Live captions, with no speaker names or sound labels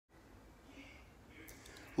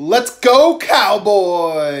Let's go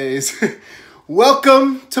Cowboys!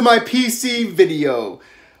 Welcome to my PC video.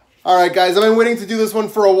 Alright guys, I've been waiting to do this one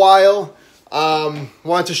for a while.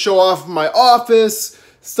 Wanted to show off my office,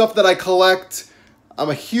 stuff that I collect. I'm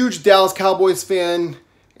a huge Dallas Cowboys fan,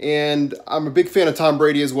 and I'm a big fan of Tom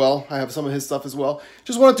Brady as well. I have some of his stuff as well.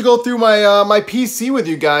 Just wanted to go through my my PC with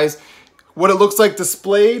you guys. What it looks like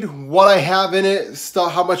displayed, what I have in it,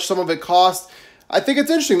 stuff, how much some of it costs. I think it's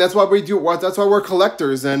interesting. That's why we do. That's why we're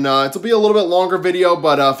collectors, and it'll be a little bit longer video,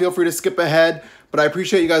 but feel free to skip ahead. But I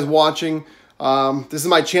appreciate you guys watching. This is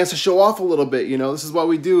my chance to show off a little bit. You know, this is what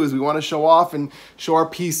we do: is we want to show off and show our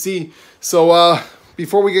PC. So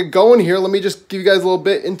before we get going here, let me just give you guys a little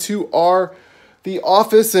bit into the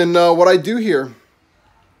office and what I do here.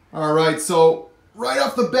 All right, so right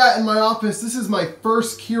off the bat in my office, this is my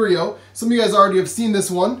first curio. Some of you guys already have seen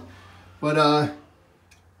this one, but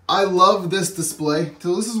I love this display.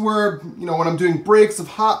 So this is where, you know, when I'm doing breaks of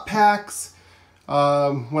hot packs,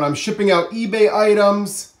 when I'm shipping out eBay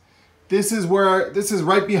items, this is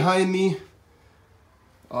right behind me.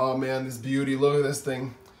 Oh man, this beauty, look at this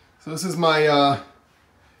thing. So this is my,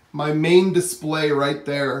 my main display right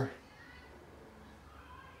there.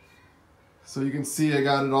 So you can see I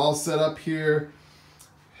got it all set up here.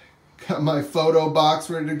 Got my photo box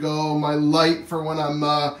ready to go, my light for when I'm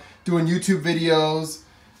doing YouTube videos.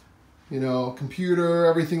 You know, computer,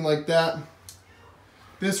 everything like that.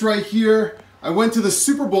 This right here, I went to the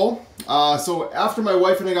Super Bowl. So after my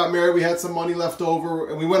wife and I got married, we had some money left over,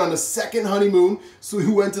 and we went on a second honeymoon, so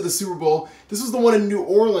we went to the Super Bowl. This was the one in New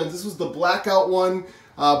Orleans. This was the blackout one.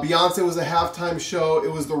 Beyonce was a halftime show.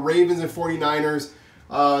 It was the Ravens and 49ers.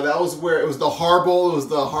 That was where it was the Harbaugh. It was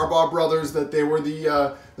the Harbaugh brothers that they were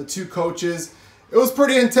the two coaches. It was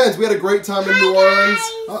pretty intense. We had a great time in New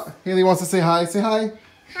Orleans. Haley wants to say hi. Say hi.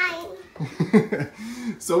 Hi.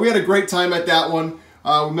 So we had a great time at that one.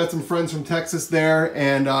 We met some friends from Texas there,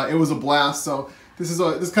 and it was a blast. So this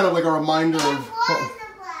is kind of like a reminder of.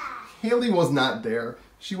 Haley was not there.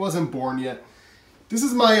 She wasn't born yet. This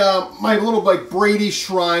is my my little like Brady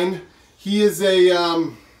shrine. He is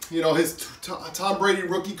a you know, his Tom Brady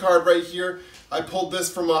rookie card right here. I pulled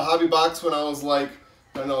this from a hobby box when I was like,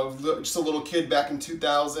 I don't know, just a little kid back in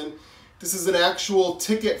 2000. This is an actual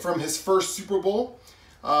ticket from his first Super Bowl.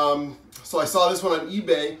 So I saw this one on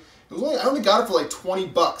eBay. It was I only got it for like 20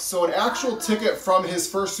 bucks. So an actual ticket from his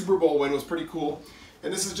first Super Bowl win was pretty cool.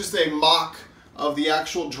 And this is just a mock of the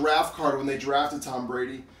actual draft card when they drafted Tom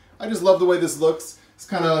Brady. I just love the way this looks. This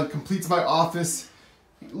kind of completes my office.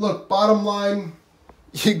 Look, bottom line,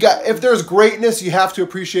 if there's greatness, you have to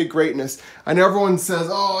appreciate greatness. I know everyone says,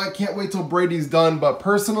 oh, I can't wait till Brady's done. But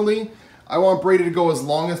personally, I want Brady to go as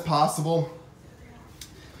long as possible.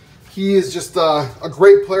 He is just a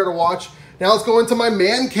great player to watch. Now let's go into my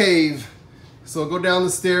man cave. So go down the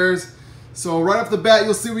stairs. So right off the bat,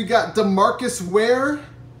 you'll see we got DeMarcus Ware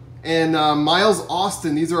and Miles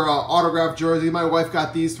Austin. These are autographed jerseys. My wife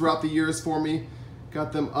got these throughout the years for me.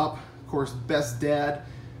 Got them up. Of course, best dad.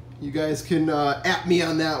 You guys can at me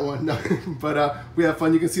on that one. But we have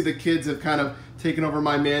fun. You can see the kids have kind of taken over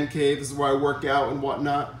my man cave. This is where I work out and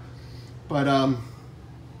whatnot. But I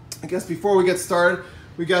guess before we get started,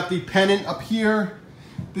 we got the pennant up here.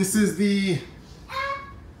 This is the,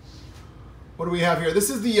 what do we have here? This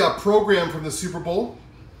is the program from the Super Bowl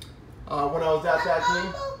when I was at that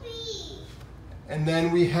game. And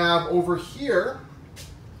then we have over here,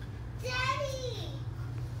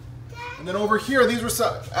 and then over here, these were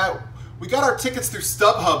we got our tickets through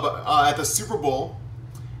StubHub at the Super Bowl.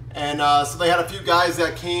 And so they had a few guys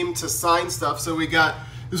that came to sign stuff. So we got,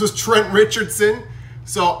 this was Trent Richardson.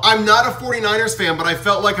 So I'm not a 49ers fan, but I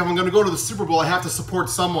felt like if I'm going to go to the Super Bowl, I have to support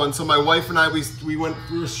someone. So my wife and I, we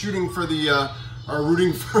were shooting for the, or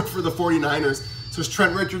rooting for the 49ers. So it's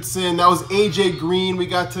Trent Richardson. That was AJ Green. We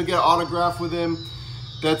got to get an autograph with him.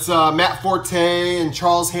 That's Matt Forte and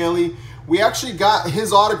Charles Haley. We actually got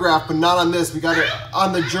his autograph, but not on this. We got it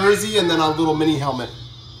on the jersey and then a little mini helmet.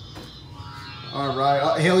 All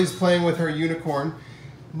right, Haley's playing with her unicorn.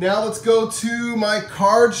 Now let's go to my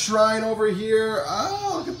card shrine over here.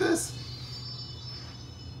 Oh, look at this.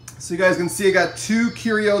 So you guys can see I got two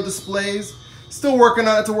curio displays. Still working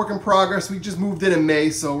on it. It's a work in progress. We just moved in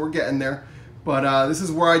May, so we're getting there. But this is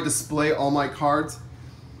where I display all my cards.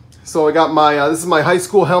 So I got my, this is my high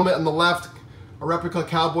school helmet on the left, a replica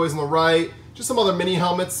Cowboys on the right. Just some other mini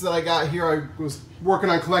helmets that I got here. I was working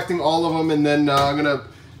on collecting all of them, and then I'm going to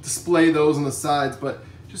display those on the sides. But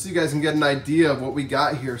just so you guys can get an idea of what we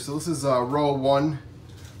got here. So this is row 1.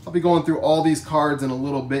 I'll be going through all these cards in a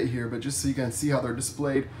little bit here, but just so you can see how they're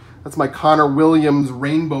displayed. That's my Connor Williams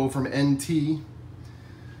rainbow from NT.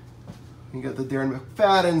 You got the Darren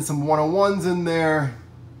McFadden, some 101s in there.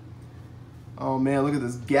 Oh man, look at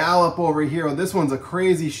this Gallup over here. Oh, this one's a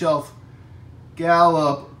crazy shelf.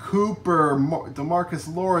 Gallup, Cooper,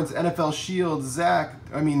 DeMarcus Lawrence, NFL Shield, Zeke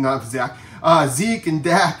and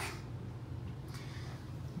Dak.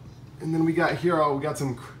 And then we got here, we got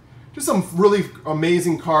just some really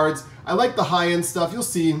amazing cards. I like the high-end stuff. You'll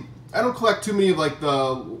see, I don't collect too many of like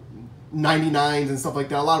the 99s and stuff like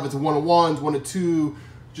that. A lot of it's 101s, 102,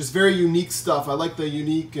 just very unique stuff. I like the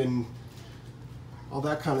unique and all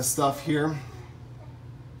that kind of stuff here.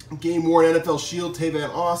 Game worn NFL Shield, Tavon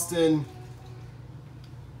Austin.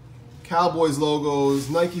 Cowboys logos,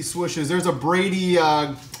 Nike swooshes. There's a Brady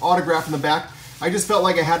autograph in the back. I just felt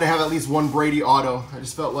like I had to have at least one Brady auto. I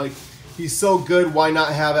just felt like he's so good, why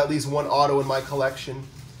not have at least one auto in my collection?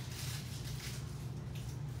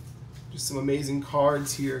 Just some amazing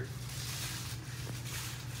cards here.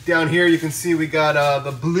 Down here you can see we got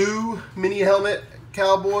the blue mini helmet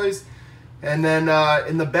Cowboys. And then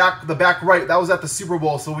in the back right, that was at the Super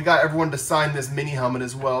Bowl, so we got everyone to sign this mini helmet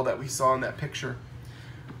as well that we saw in that picture.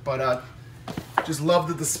 But just love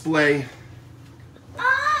the display.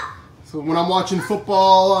 So when I'm watching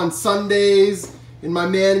football on Sundays in my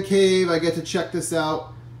man cave, I get to check this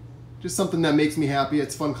out. Just something that makes me happy.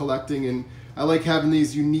 It's fun collecting, and I like having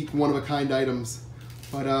these unique one-of-a-kind items.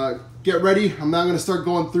 But get ready. I'm not going to start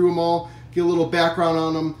going through them all, get a little background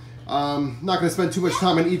on them. Not going to spend too much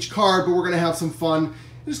time on each card, but we're going to have some fun.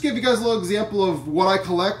 Just give you guys a little example of what I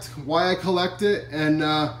collect, why I collect it, and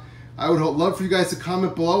I would love for you guys to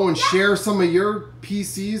comment below and share some of your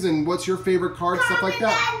PCs and what's your favorite card, stuff like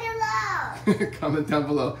that. Comment down below. Comment down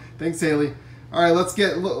below. Thanks, Haley. All right, let's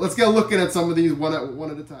get looking at some of these one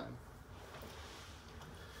at a time.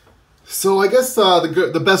 So I guess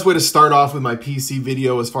the best way to start off with my PC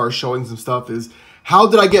video as far as showing some stuff is how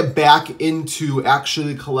did I get back into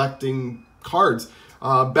actually collecting cards?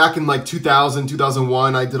 Back in like 2000,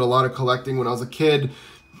 2001, I did a lot of collecting when I was a kid.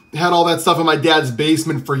 Had all that stuff in my dad's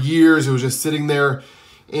basement for years. It was just sitting there.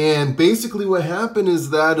 And basically what happened is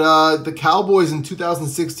that the Cowboys in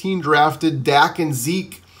 2016 drafted Dak and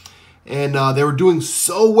Zeke. And they were doing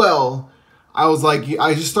so well. I was like,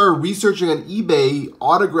 I just started researching on eBay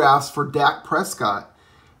autographs for Dak Prescott.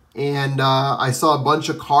 And I saw a bunch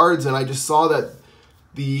of cards, and I just saw that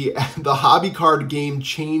the hobby card game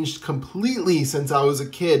changed completely since I was a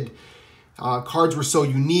kid. Cards were so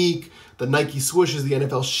unique. The Nike swooshes, the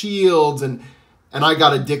NFL shields, and I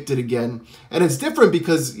got addicted again. And it's different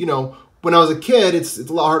because, you know, when I was a kid, it's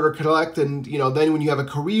a lot harder to collect, and you know, then when you have a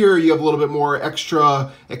career, you have a little bit more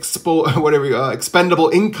extra expendable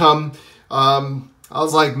income. I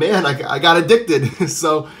was like, man, I got addicted.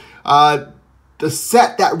 So the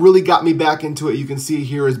set that really got me back into it, you can see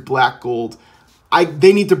here, is black gold.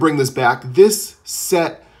 They need to bring this back. This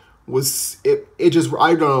set was it just,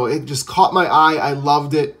 I don't know, it just caught my eye. I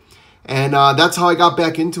loved it. And that's how I got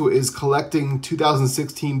back into it, is collecting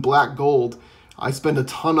 2016 black gold. I spent a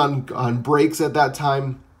ton on breaks at that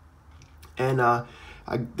time, and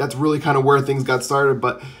that's really kind of where things got started.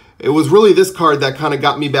 But it was really this card that kind of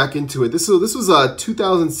got me back into it. This was a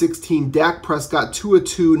 2016 Dak Prescott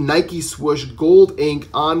 2/2 Nike swoosh gold ink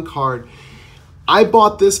on card. I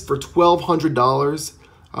bought this for $1,200.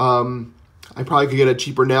 I probably could get it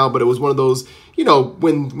cheaper now, but it was one of those, you know,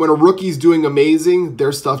 when a rookie's doing amazing,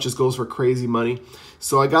 their stuff just goes for crazy money.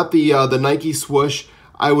 So I got the Nike swoosh.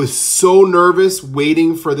 I was so nervous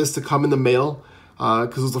waiting for this to come in the mail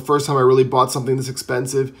because it was the first time I really bought something this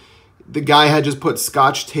expensive. The guy had just put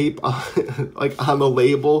Scotch tape on, like on the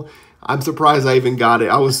label. I'm surprised I even got it.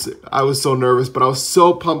 I was so nervous, but I was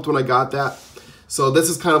so pumped when I got that. So this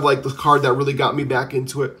is kind of like the card that really got me back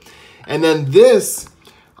into it. And then this,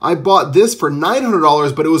 I bought this for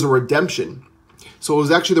 $900, but it was a redemption. So it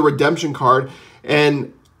was actually the redemption card.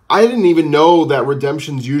 And I didn't even know that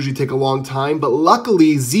redemptions usually take a long time, but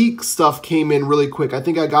luckily Zeke stuff came in really quick. I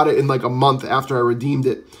think I got it in like a month after I redeemed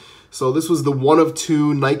it. So this was the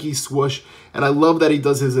 1/2 Nike swoosh, and I love that he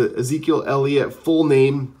does his Ezekiel Elliott full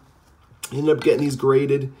name. Ended up getting these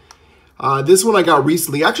graded. This one I got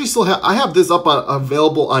recently. Actually, I have this up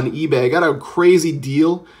available on eBay. I got a crazy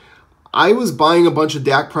deal. I was buying a bunch of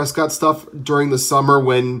Dak Prescott stuff during the summer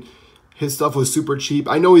when his stuff was super cheap.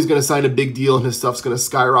 I know he's going to sign a big deal and his stuff's going to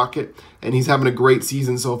skyrocket, and he's having a great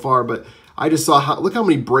season so far, but I just saw, look how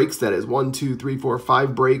many breaks that is. 1, 2, 3, 4,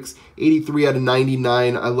 5 breaks. 83 out of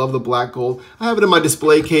 99. I love the black gold. I have it in my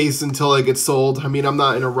display case until it gets sold. I mean, I'm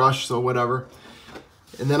not in a rush, so whatever.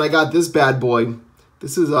 And then I got this bad boy.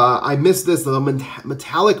 This is, I missed this, the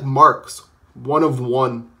Metallic Marks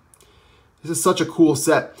 1/1. This is such a cool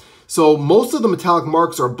set. So most of the Metallic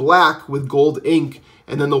Marks are black with gold ink,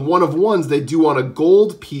 And then the 1-of-1s, they do on a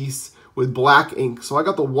gold piece with black ink. So I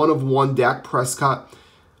got the 1-of-1 Dak Prescott.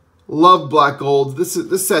 Love black gold.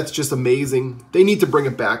 This set's just amazing. They need to bring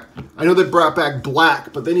it back. I know they brought back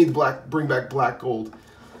black, but they need to bring back black gold.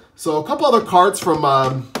 So a couple other cards from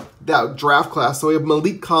that draft class. So we have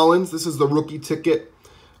Malik Collins. This is the rookie ticket.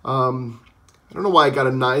 I don't know why I got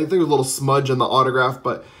a 9. I think there's a little smudge on the autograph,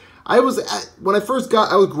 but when I first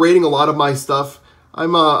got, I was grading a lot of my stuff.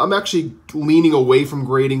 I'm actually leaning away from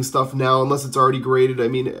grading stuff now, unless it's already graded. I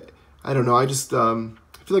mean, I don't know. I just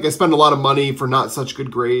I feel like I spend a lot of money for not such good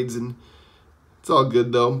grades, and it's all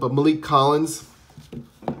good though. But Malik Collins,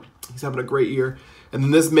 he's having a great year. And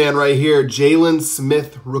then this man right here, Jalen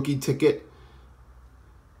Smith, rookie ticket.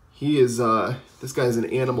 He is this guy's an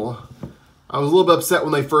animal. I was a little bit upset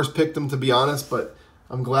when they first picked him, to be honest, but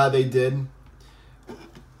I'm glad they did.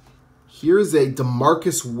 Here's a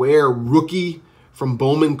DeMarcus Ware rookie from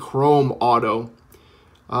Bowman Chrome auto.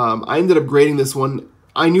 I ended up grading this one.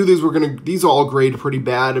 I knew these all grade pretty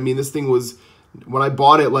bad. I mean, this thing was, when I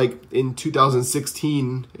bought it like in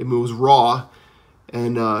 2016, it was raw.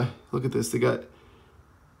 And look at this, they got,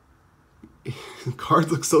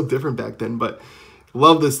 cards look so different back then, but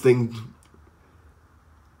love this thing.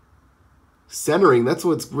 Centering, that's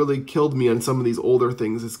what's really killed me on some of these older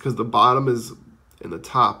things, is because the bottom is in the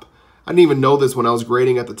top. I didn't even know this when I was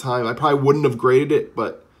grading at the time. I probably wouldn't have graded it,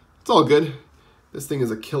 but it's all good. This thing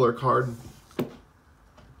is a killer card.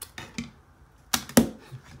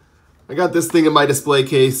 I got this thing in my display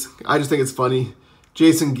case. I just think it's funny.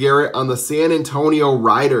 Jason Garrett on the San Antonio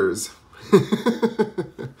Riders.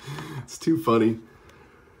 It's too funny.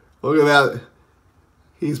 Look at that.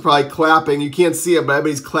 He's probably clapping. You can't see it, but I bet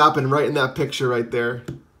he's clapping right in that picture right there.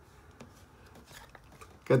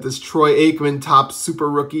 Got this Troy Aikman top super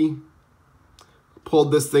rookie.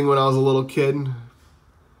 Pulled this thing when I was a little kid.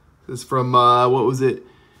 This is from, what was it?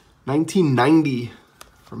 1990.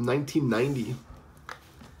 From 1990.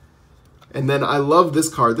 And then I love this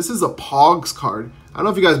card. This is a Pogs card. I don't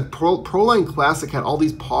know if you guys, Proline Classic had all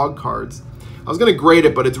these Pog cards. I was going to grade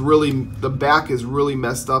it, but it's really, the back is really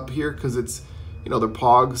messed up here because it's, you know, they're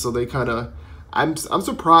Pogs, so they kind of, I'm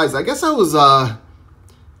surprised. I guess I was a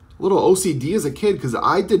little OCD as a kid because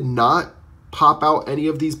I did not pop out any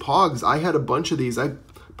of these Pogs. I had a bunch of these. I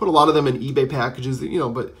put a lot of them in eBay packages, you know,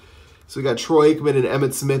 but, so we got Troy Aikman and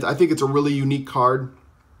Emmitt Smith. I think it's a really unique card,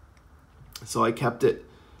 so I kept it.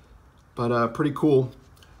 But pretty cool.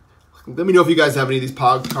 Let me know if you guys have any of these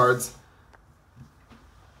Pog cards.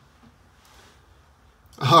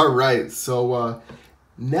 All right, so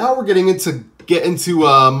now we're getting into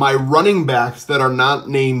my running backs that are not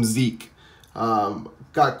named Zeke.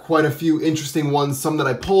 Got quite a few interesting ones. Some that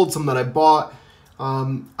I pulled, some that I bought. I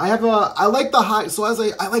like the high. So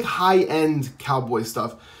I like high end Cowboy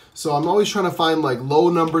stuff. So I'm always trying to find like low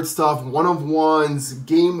numbered stuff, 1-of-1s,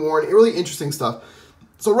 game worn, really interesting stuff.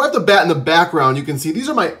 So right off the bat in the background, you can see these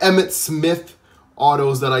are my Emmitt Smith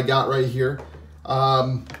autos that I got right here.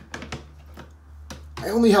 I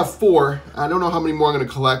only have 4. I don't know how many more I'm going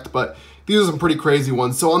to collect, but these are some pretty crazy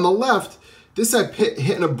ones. So on the left, this I hit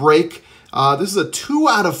in a break. This is a 2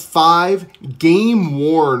 out of 5 game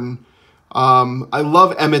worn. I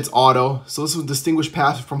love Emmitt's auto. So this was Distinguished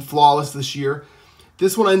Passer from Flawless this year.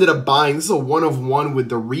 This one I ended up buying. This is a 1-of-1 with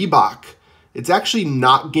the Reebok. It's actually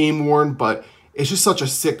not game worn, but it's just such a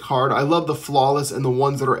sick card. I love the Flawless and the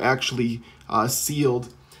ones that are actually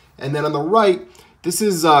sealed. And then on the right, this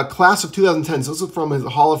is class of 2010. So this is from his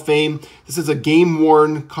Hall of Fame. This is a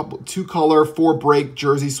game-worn 2-color 4-break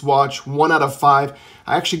jersey swatch, 1 out of 5.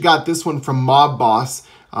 I actually got this one from Mob Boss.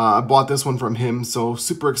 I bought this one from him, so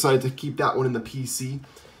super excited to keep that one in the PC.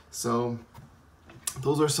 So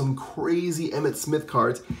those are some crazy Emmitt Smith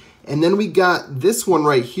cards. And then we got this one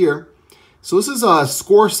right here. So this is a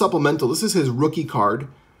Score Supplemental. This is his rookie card.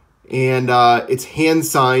 And it's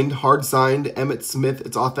hand-signed, hard-signed, Emmitt Smith.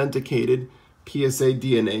 It's authenticated, PSA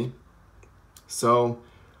DNA. So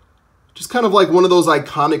just kind of like one of those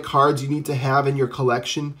iconic cards you need to have in your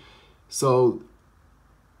collection. So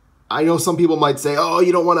I know some people might say, oh,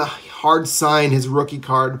 you don't want to hard sign his rookie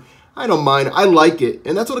card. I don't mind. I like it.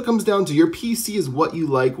 And that's what it comes down to. Your PC is what you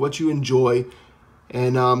like, what you enjoy.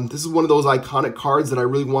 And this is one of those iconic cards that I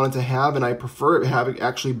really wanted to have, and I prefer it having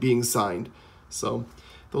actually being signed. So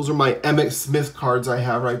those are my Emmitt Smith cards I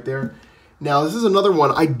have right there. Now, this is another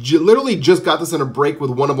one. I literally just got this in a break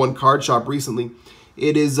with 1-of-1 Card Shop recently.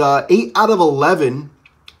 It is 8 out of 11,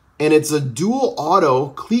 and it's a dual auto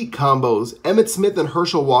cleat combos, Emmitt Smith and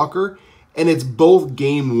Herschel Walker, and it's both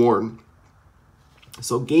game worn.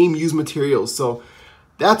 So game used materials. So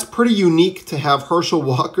that's pretty unique to have Herschel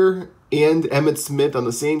Walker and Emmitt Smith on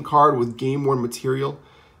the same card with game-worn material.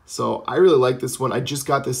 So I really like this one. I just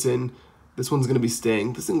got this in. This one's going to be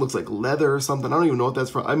staying. This thing looks like leather or something. I don't even know what that's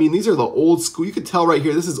from. I mean, these are the old school. You could tell right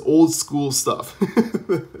here, this is old school stuff.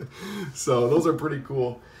 So those are pretty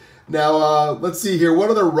cool. Now, let's see here. What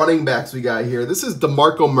other running backs we got here? This is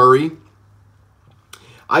DeMarco Murray.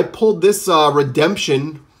 I pulled this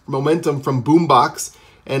redemption momentum from Boombox,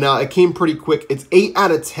 and it came pretty quick. It's 8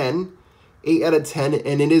 out of 10. 8 out of 10,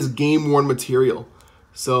 and it is game-worn material.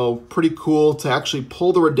 So pretty cool to actually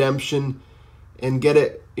pull the redemption and get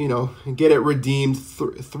it, you know, get it redeemed.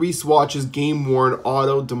 3 swatches, game-worn,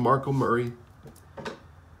 auto, DeMarco Murray.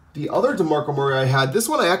 The other DeMarco Murray I had, this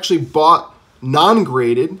one I actually bought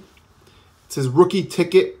non-graded. It says rookie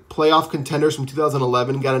ticket, playoff contenders from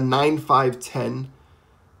 2011. Got a 9.5/10.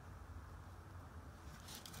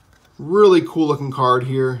 Really cool looking card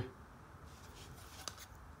here.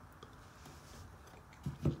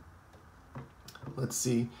 Let's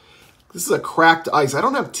see. This is a cracked ice. I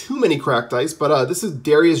don't have too many cracked ice, but this is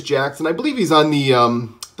Darius Jackson. I believe he's on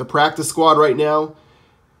the practice squad right now.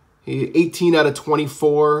 18 out of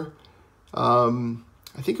 24. I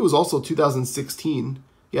think it was also 2016.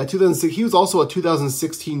 Yeah, 2006. He was also a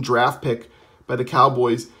 2016 draft pick by the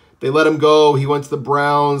Cowboys. They let him go. He went to the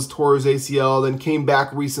Browns, tore his ACL, then came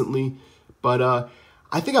back recently. But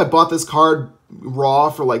I think I bought this card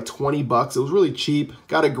raw for like 20 bucks. It was really cheap.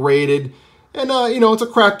 Got it graded. And, you know, it's a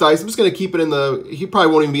cracked ice. I'm just going to keep it in the... He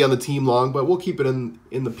probably won't even be on the team long, but we'll keep it in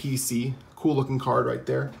the PC. Cool looking card right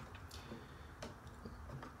there.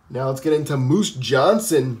 Now let's get into Moose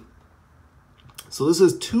Johnson. So this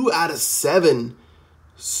is 2 out of 7.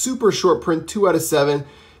 Super short print, 2 out of 7.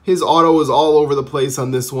 His auto is all over the place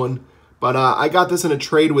on this one. But I got this in a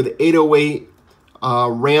trade with 808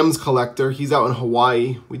 Rams Collector. He's out in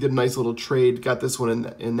Hawaii. We did a nice little trade. Got this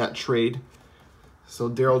one in that trade. So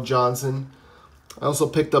Daryl Johnson. I also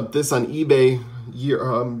picked up this on eBay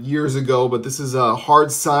years ago. But this is a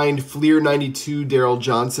hard signed Fleer 92 Daryl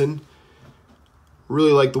Johnson.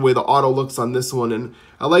 Really like the way the auto looks on this one. And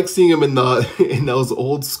I like seeing him in those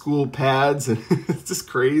old school pads. And it's just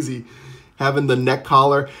crazy. Having the neck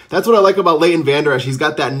collar. That's what I like about Leighton Vander Esch. He's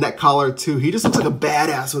got that neck collar too. He just looks like a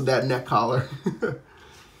badass with that neck collar.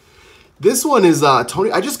 This one is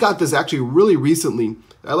Tony. I just got this actually really recently.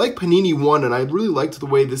 I like Panini 1, and I really liked the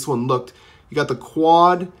way this one looked. You got the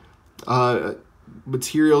quad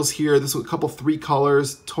materials here. This one, a couple 3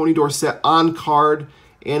 colors. Tony Dorsett on card,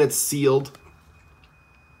 and it's sealed.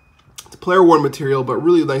 It's player worn material, but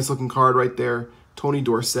really nice looking card right there. Tony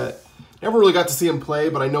Dorsett. Never really got to see him play,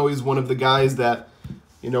 but I know he's one of the guys that,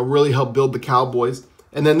 you know, really helped build the Cowboys.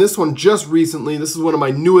 And then this one just recently, this is one of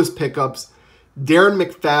my newest pickups. Darren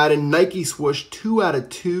McFadden, Nike swoosh, 2 out of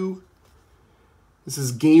 2. This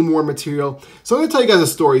is game-worn material. So I'm going to tell you guys a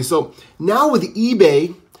story. So now with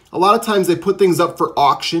eBay, a lot of times they put things up for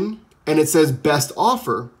auction, and it says best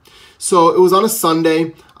offer. So it was on a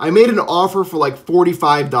Sunday. I made an offer for like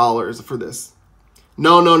 $45 for this.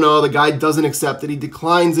 No, the guy doesn't accept it. He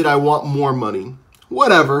declines it. I want more money.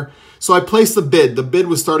 Whatever. So I placed the bid. The bid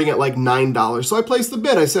was starting at like $9. So I placed the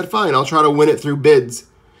bid. I said, fine, I'll try to win it through bids.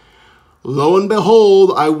 Lo and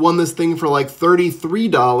behold, I won this thing for like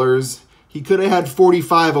 $33. He could have had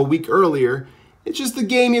 45 a week earlier. It's just the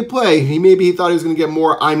game you play. Maybe he thought he was going to get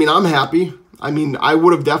more. I mean, I'm happy. I mean, I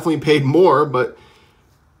would have definitely paid more, but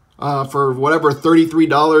for whatever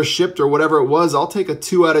 $33 shipped or whatever it was, I'll take a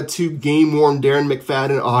 2 out of 2 game-worn Darren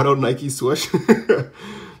McFadden auto Nike swoosh.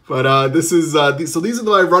 But this is so these are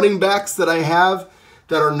my running backs that I have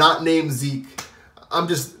that are not named Zeke.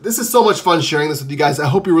 This is so much fun sharing this with you guys. I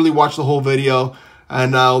hope you really watch the whole video,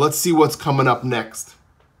 and let's see what's coming up next.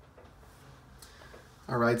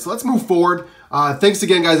 All right, so let's move forward. Thanks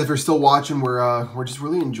again, guys, if you're still watching. We're just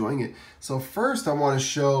really enjoying it. So first, I want to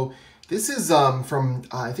show. This is from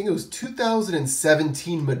I think it was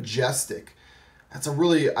 2017 Majestic. That's a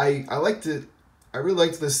really I really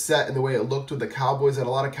liked this set and the way it looked with the Cowboys. It had a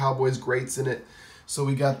lot of Cowboys greats in it. So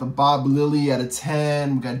we got the Bob Lilly out of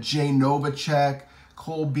 10. We got Jay Novacek,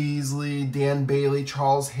 Cole Beasley, Dan Bailey,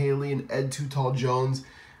 Charles Haley, and Ed Too Tall Jones.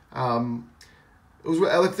 I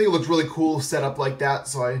think it looked really cool set up like that,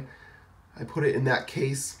 so I put it in that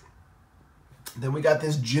case. Then we got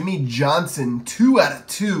this Jimmy Johnson 2 out of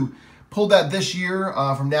 2. Pulled that this year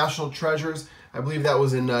from National Treasures. I believe that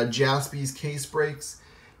was in Jaspy's case breaks.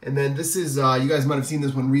 And then this is, you guys might have seen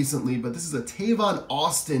this one recently, but this is a Tavon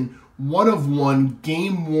Austin 1/1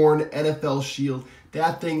 game-worn NFL shield.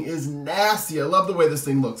 That thing is nasty. I love the way this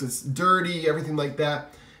thing looks. It's dirty, everything like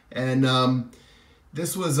that. And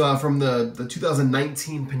this was from the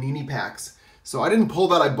 2019 Panini packs. So I didn't pull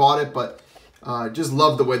that, I bought it, but Just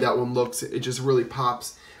love the way that one looks. It just really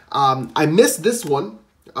pops. I missed this one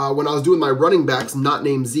when I was doing my running backs, not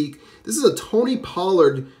named Zeke. This is a Tony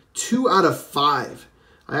Pollard 2 out of 5.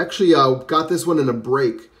 I actually got this one in a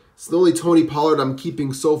break. It's the only Tony Pollard I'm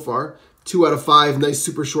keeping so far. 2 out of 5, nice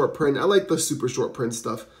super short print. I like the super short print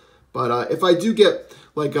stuff. But if I do get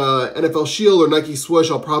like NFL Shield or Nike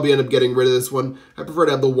Swoosh, I'll probably end up getting rid of this one. I prefer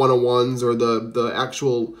to have the 101s or the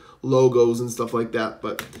actual logos and stuff like that.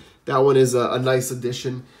 But that one is a nice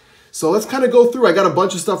addition. So let's kind of go through. I got a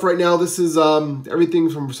bunch of stuff right now. This is everything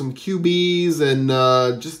from some QBs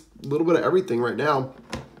and just a little bit of everything right now.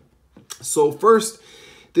 So first,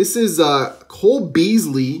 this is Cole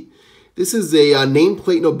Beasley. This is a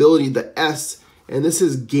nameplate nobility, the S, and this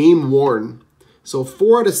is game worn. So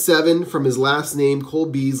 4 out of 7 from his last name, Cole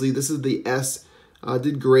Beasley. This is the S.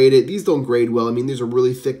 Did grade it. These don't grade well. I mean, these are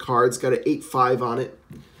really thick cards. Got an 8.5 on it.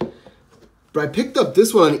 But I picked up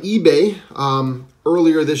this one on eBay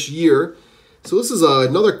earlier this year. So this is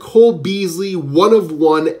another Cole Beasley 1 of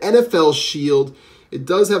 1 NFL Shield. It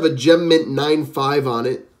does have a Gem Mint 9.5 on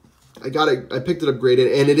it. I picked it up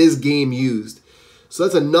graded, and it is game used. So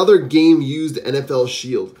that's another game used NFL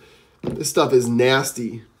Shield. This stuff is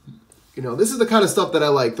nasty. You know, this is the kind of stuff that I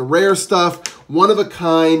like. The rare stuff, one of a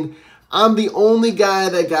kind. I'm the only guy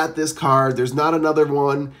that got this card. There's not another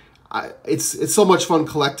one. It's so much fun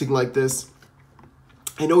collecting like this.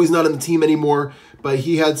 I know he's not on the team anymore, but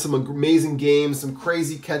he had some amazing games, some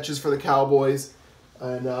crazy catches for the Cowboys.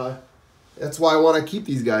 And that's why I want to keep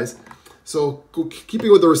these guys. So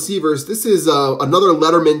keeping with the receivers, this is another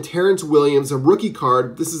Letterman, Terrence Williams, a rookie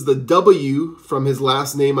card. This is the W from his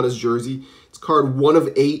last name on his jersey. It's card 1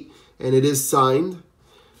 of 8, and it is signed.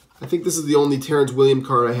 I think this is the only Terrence Williams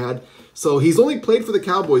card I had. So he's only played for the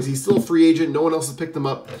Cowboys. He's still a free agent. No one else has picked him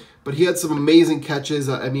up. But he had some amazing catches.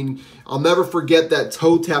 I mean, I'll never forget that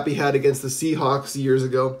toe tap he had against the Seahawks years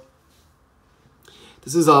ago.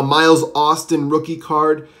 This is a Miles Austin rookie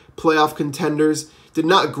card, playoff contenders. Did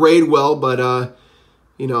not grade well, but,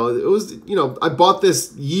 you know, it was, you know, I bought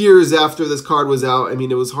this years after this card was out. I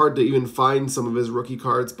mean, it was hard to even find some of his rookie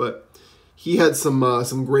cards, but he had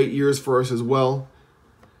some great years for us as well.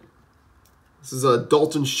 This is a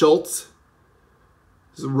Dalton Schultz.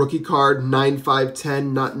 This is a rookie card,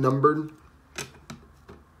 9/5/10, not numbered.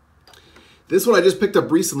 This one I just picked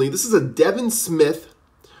up recently. This is a Devin Smith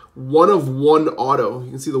 1 of 1 auto.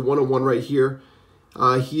 You can see the 1 of 1 right here.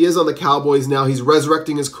 He is on the Cowboys now. He's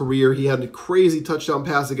resurrecting his career. He had a crazy touchdown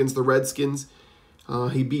pass against the Redskins.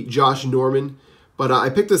 He beat Josh Norman. But I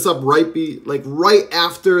picked this up right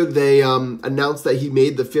after they announced that he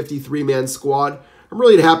made the 53-man squad. I'm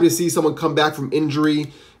really happy to see someone come back from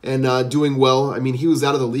injury and doing well. I mean, he was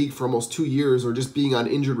out of the league for almost 2 years or just being on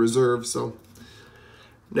injured reserve. So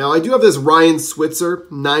now I do have this Ryan Switzer,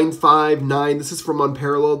 9.5/9. This is from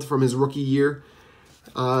Unparalleled from his rookie year.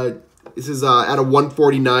 This is at a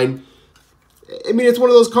 149. I mean, it's one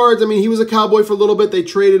of those cards. I mean, he was a Cowboy for a little bit. They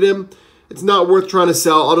traded him. It's not worth trying to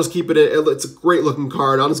sell. I'll just keep it. It's a great looking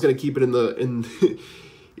card. I'm just going to keep it in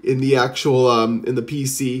the actual in the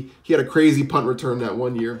PC. He had a crazy punt return that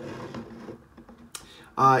one year.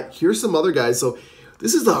 Here's some other guys. So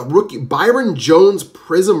this is a rookie Byron Jones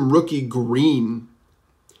Prism rookie green,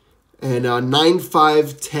 and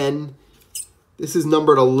 9/5/10. This is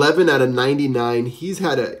numbered 11 out of 99. He's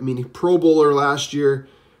had a Pro Bowler last year.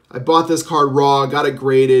 I bought this card raw, got it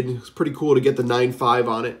graded. It's pretty cool to get the 9.5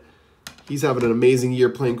 on it. He's having an amazing year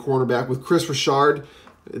playing cornerback with Chris Richard,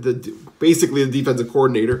 basically the defensive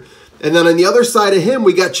coordinator. And then on the other side of him,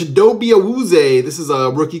 we got Chidobe Awuzie. This is a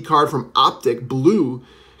rookie card from Optic Blue.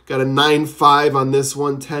 Got a 9.5 on this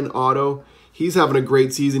one, 10 auto. He's having a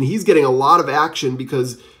great season. He's getting a lot of action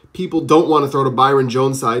because people don't want to throw to Byron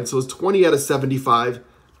Jones' side. So it's 20 out of 75.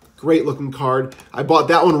 Great looking card. I bought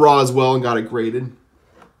that one raw as well and got it graded.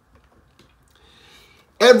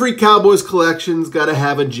 Every Cowboys collection's got to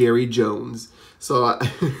have a Jerry Jones. So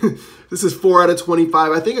this is 4 out of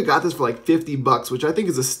 25. I think I got this for like $50, which I think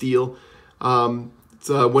is a steal. It's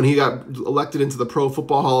when he got elected into the Pro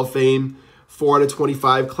Football Hall of Fame. 4 out of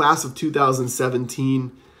 25, class of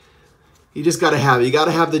 2017. You just got to have it. You got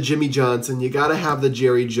to have the Jimmy Johnson. You got to have the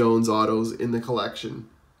Jerry Jones autos in the collection.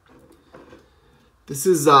 This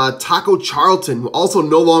is Taco Charlton, also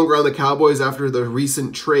no longer on the Cowboys after the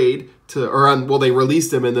recent trade they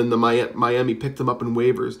released him and then the Miami picked him up in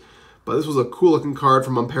waivers. But this was a cool looking card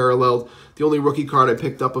from Unparalleled. The only rookie card I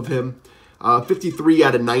picked up of him. 53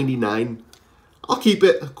 out of 99. I'll keep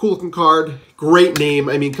it. Cool looking card. Great name.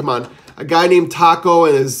 I mean, come on. A guy named Taco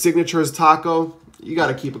and his signature is Taco. You got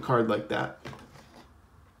to keep a card like that.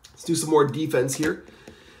 Let's do some more defense here.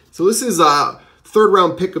 So this is Third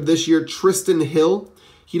round pick of this year, Tristan Hill.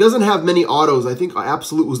 He doesn't have many autos. I think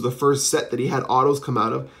Absolute was the first set that he had autos come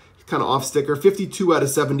out of. Kind of off sticker. 52 out of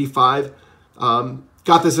 75.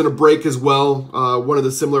 Got this in a break as well. One of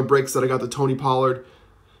the similar breaks that I got the Tony Pollard.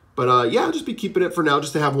 But yeah, I'll just be keeping it for now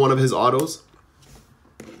just to have one of his autos.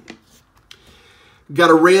 Got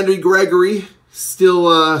a Randy Gregory,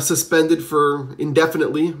 still suspended for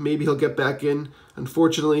indefinitely. Maybe he'll get back in.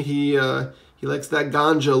 Unfortunately, he likes that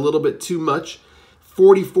ganja a little bit too much.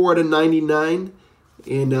 44 out of 99.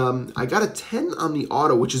 And I got a 10 on the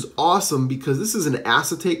auto, which is awesome because this is an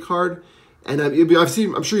acetate card. And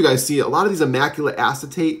I'm sure you guys see it. A lot of these immaculate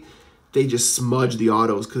acetate, they just smudge the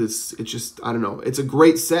autos because it's just, I don't know. It's a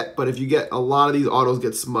great set, but if you get a lot of these autos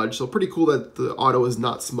get smudged. So pretty cool that the auto is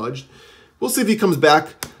not smudged. We'll see if he comes back.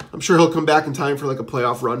 I'm sure he'll come back in time for like a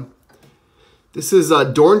playoff run. This is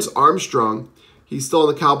Dorrance Armstrong. He's still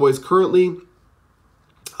on the Cowboys currently.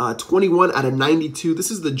 21 out of 92. This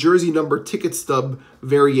is the jersey number ticket stub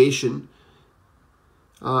variation.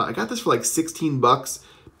 I got this for like 16 bucks.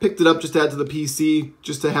 Picked it up just to add to the PC,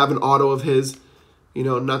 just to have an auto of his. You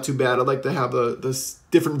know, not too bad. I'd like to have this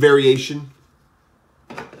different variation.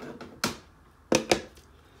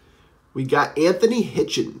 We got Anthony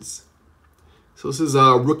Hitchens. So this is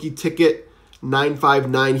a rookie ticket,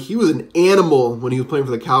 959. He was an animal when he was playing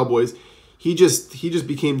for the Cowboys. He just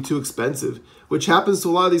became too expensive, which happens to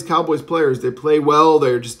a lot of these Cowboys players. They play well.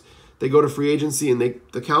 They go to free agency, and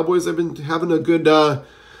the Cowboys have been having a good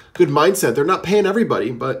mindset. They're not paying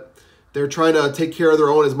everybody, but they're trying to take care of their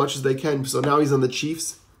own as much as they can. So now he's on the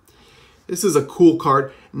Chiefs. This is a cool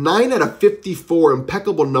card. 9 out of 54,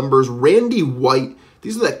 impeccable numbers. Randy White.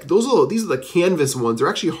 These are the canvas ones. They're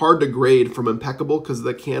actually hard to grade from impeccable because of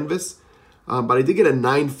the canvas. But I did get a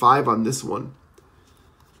 9.5 on this one.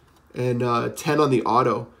 And 10 on the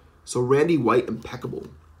auto. So Randy White, impeccable.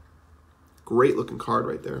 Great looking card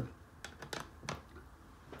right there.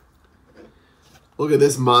 Look at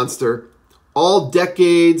this monster. All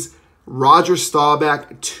decades. Roger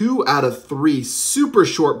Staubach, 2 out of 3. Super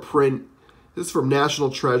short print. This is from National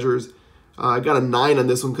Treasures. I got a 9 on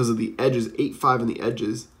this one because of the edges. 8.5 on the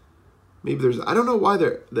edges. Maybe there's, I don't know why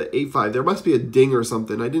they're the 8.5. There must be a ding or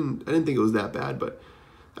something. I didn't think it was that bad, but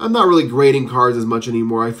I'm not really grading cards as much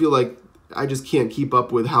anymore. I feel like I just can't keep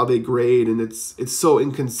up with how they grade, and it's so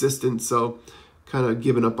inconsistent. So kind of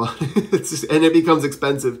giving up on it. And it becomes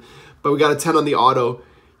expensive. But we got a 10 on the auto.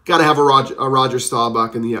 Got to have a Roger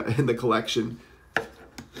Staubach in the collection.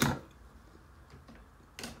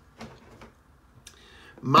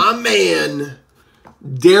 My man,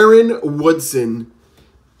 Darren Woodson.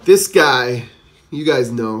 This guy, you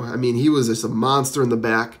guys know. I mean, he was just a monster in the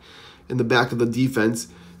back of the defense.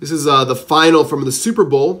 This is the final from the Super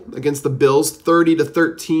Bowl against the Bills,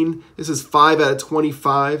 30-13. This is 5 out of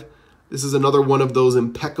 25. This is another one of those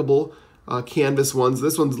impeccable canvas ones.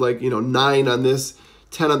 This one's like, 9 on this,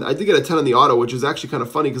 10 on. I did get a 10 on the auto, which is actually kind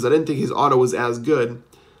of funny because I didn't think his auto was as good.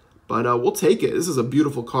 But we'll take it. This is a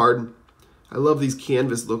beautiful card. I love these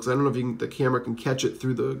canvas looks. I don't know if the camera can catch it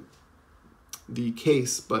through the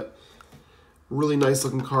case, but really nice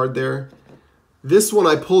looking card there. This one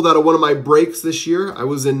I pulled out of one of my breaks this year. I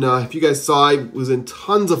was in, if you guys saw, I was in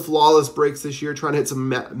tons of flawless breaks this year, trying to hit some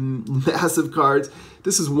massive cards.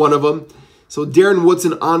 This is one of them. So Darren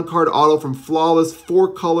Woodson on-card auto from Flawless,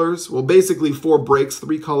 4 colors. Well, basically 4 breaks,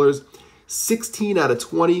 3 colors. 16 out of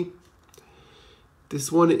 20.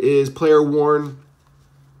 This one is player worn,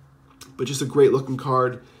 but just a great looking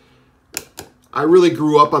card. I really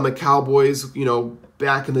grew up on the Cowboys,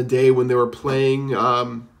 back in the day when they were playing,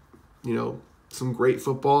 some great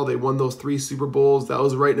football. They won those 3 Super Bowls. That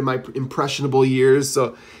was right in my impressionable years.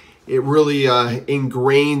 So it really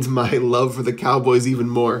ingrained my love for the Cowboys even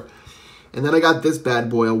more. And then I got this bad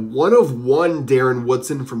boy, a 1/1 Darren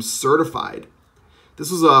Woodson from Certified. This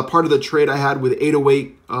was a part of the trade I had with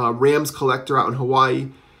 808 Rams collector out in Hawaii.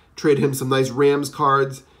 Traded him some nice Rams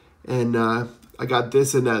cards. And I got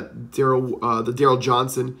this and the Daryl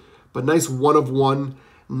Johnson. But nice 1/1.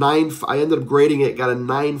 I ended up grading it, got a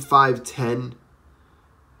 9.5/10.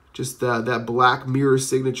 Just that black mirror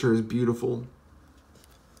signature is beautiful.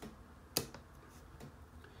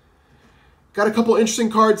 Got a couple interesting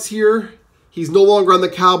cards here. He's no longer on the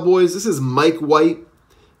Cowboys. This is Mike White.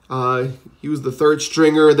 He was the 3rd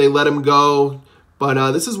stringer. They let him go.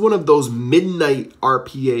 But this is one of those midnight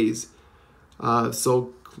RPAs.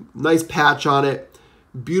 So nice patch on it.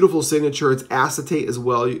 Beautiful signature. It's acetate as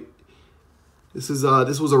well. This was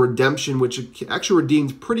a redemption, which actually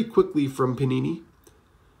redeemed pretty quickly from Panini.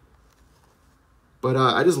 But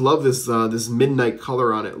I just love this this midnight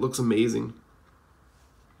color on it. It looks amazing.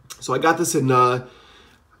 So I got this in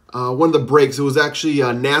one of the breaks. It was actually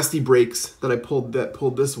Nasty Breaks that I pulled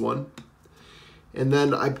this one. And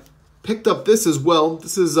then I picked up this as well.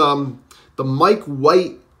 This is the Mike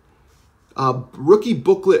White Rookie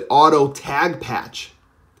Booklet Auto Tag Patch.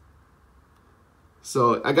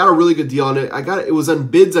 So I got a really good deal on it. It was on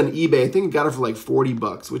bids on eBay. I think I got it for like 40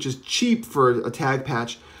 bucks, which is cheap for a tag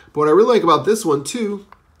patch. But what I really like about this one too,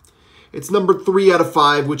 it's number 3 out of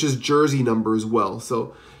 5, which is jersey number as well.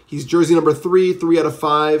 So he's jersey number 3, 3 out of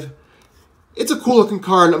 5. It's a cool looking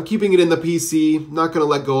card. I'm keeping it in the PC. Not gonna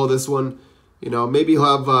let go of this one. You know, maybe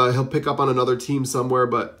he'll pick up on another team somewhere,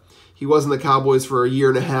 but he was in the Cowboys for a year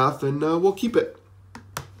and a half, and we'll keep it.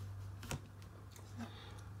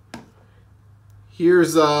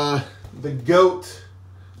 Here's the GOAT.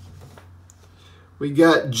 We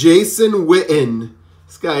got Jason Witten.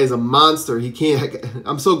 This guy is a monster.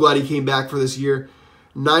 I'm so glad he came back for this year.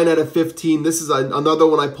 9 out of 15. This is another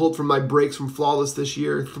one I pulled from my breaks from Flawless this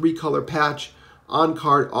year. 3-color patch,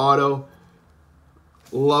 on-card auto.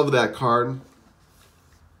 Love that card.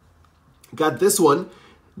 Got this one.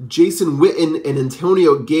 Jason Witten and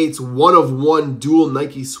Antonio Gates, 1-of-1 dual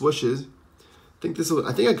Nike swooshes.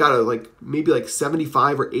 I think I got it maybe like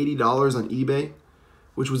 $75 or $80 on eBay,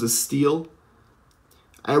 which was a steal.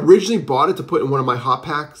 I originally bought it to put in one of my hot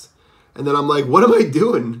packs, and then I'm like, what am I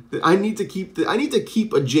doing? I need to keep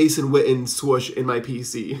a Jason Witten swoosh in my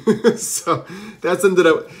PC. So that's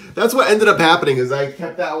what ended up happening is I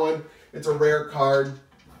kept that one. It's a rare card.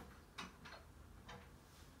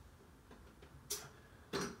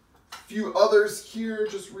 A few others here,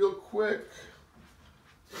 just real quick.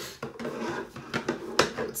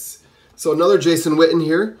 So another Jason Witten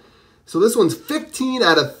here. So this one's 15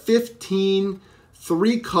 out of 15,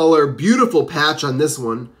 3-color, beautiful patch on this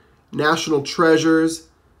one. National Treasures.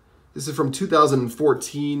 This is from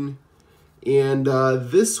 2014. And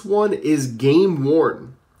this one is game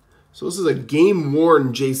worn. So this is a game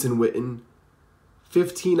worn Jason Witten.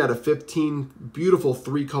 15 out of 15. Beautiful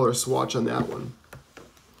 3-color swatch on that one.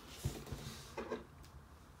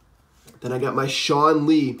 Then I got my Sean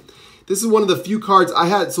Lee. This is one of the few cards I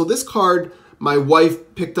had. So this card, my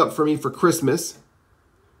wife picked up for me for Christmas.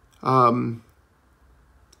 It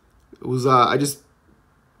was,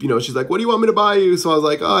 she's like, what do you want me to buy you? So I was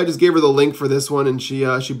like, oh, I just gave her the link for this one, and she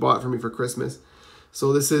bought it for me for Christmas.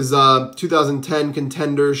 So this is 2010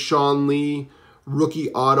 Contenders, Sean Lee,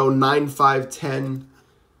 Rookie Auto, 9/5/10.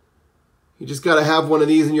 You just got to have one of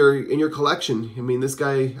these in your collection. I mean, this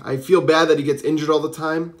guy, I feel bad that he gets injured all the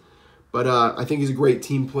time. But I think he's a great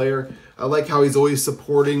team player. I like how he's always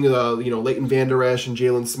supporting, Leighton Vander Esch and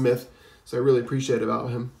Jalen Smith. So I really appreciate about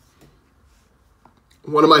him.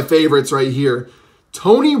 One of my favorites right here.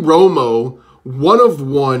 Tony Romo,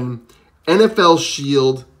 1-of-1, NFL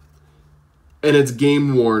Shield, and it's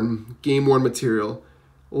game worn material.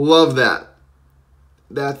 Love that.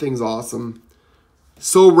 That thing's awesome.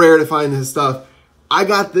 So rare to find his stuff. I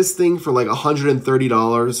got this thing for like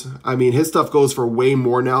 $130. I mean, his stuff goes for way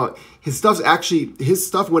more now. His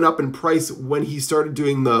stuff went up in price when he started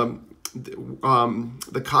doing the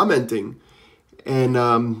commenting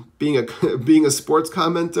and being a sports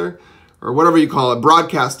commenter or whatever you call it,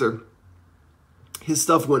 broadcaster. His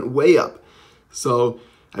stuff went way up. So,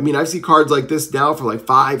 I mean, I see cards like this now for like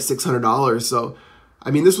 $500-$600. So, I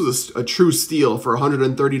mean, this was a true steal for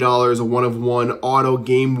 $130, a 1-of-1 auto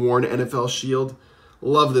game worn NFL Shield.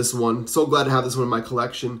 Love this one. So glad to have this one in my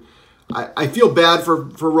collection. I feel bad for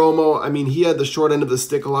Romo. I mean, he had the short end of the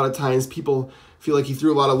stick a lot of times. People feel like he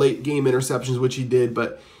threw a lot of late game interceptions, which he did,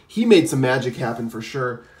 but he made some magic happen for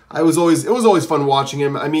sure. It was always fun watching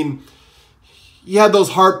him. I mean, he had those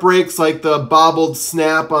heartbreaks like the bobbled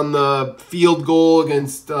snap on the field goal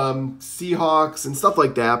against Seahawks and stuff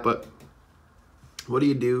like that, but what do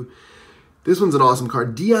you do? This one's an awesome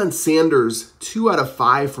card. Deion Sanders, 2 out of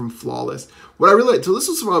 5 from Flawless. What I really like, so this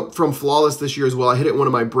was from Flawless this year as well. I hit it in one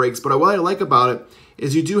of my breaks, but what I like about it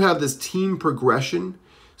is you do have this team progression.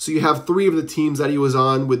 So you have 3 of the teams that he was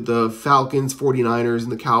on with the Falcons, 49ers,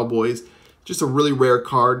 and the Cowboys. Just a really rare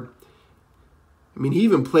card. I mean, he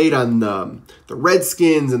even played on the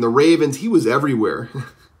Redskins and the Ravens. He was everywhere.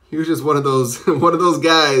 He was just one of those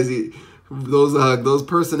guys. Those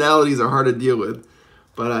personalities are hard to deal with.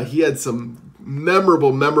 But he had some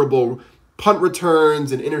memorable punt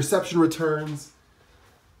returns and interception returns.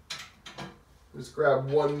 Just grab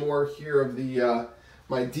one more here of the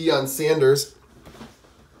my Deion Sanders.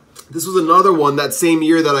 This was another one that same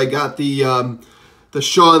year that I got the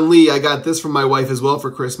Sean Lee. I got this from my wife as well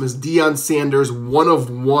for Christmas. Deion Sanders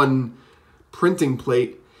 1-of-1 printing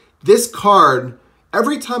plate. This card,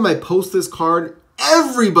 every time I post this card,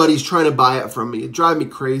 everybody's trying to buy it from me. It drives me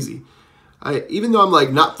crazy. Even though I'm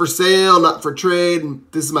like, not for sale, not for trade,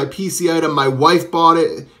 this is my PC item, my wife bought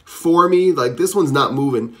it for me, like this one's not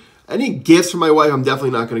moving. Any gifts for my wife, I'm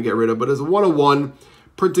definitely not going to get rid of, but as a 101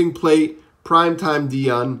 printing plate, primetime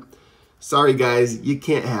Dion, sorry guys, you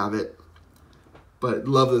can't have it, but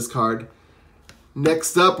love this card.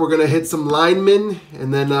 Next up, we're going to hit some linemen,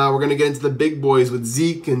 and then we're going to get into the big boys with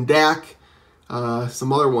Zeke and Dak,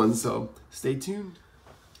 some other ones, so stay tuned.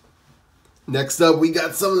 Next up, we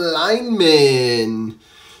got some linemen.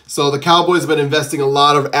 So the Cowboys have been investing a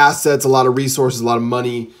lot of assets, a lot of resources, a lot of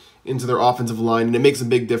money into their offensive line, and it makes a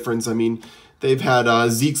big difference. I mean, they've had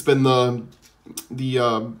Zeke's been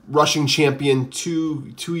the rushing champion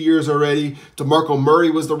two years already. DeMarco Murray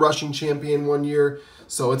was the rushing champion 1 year.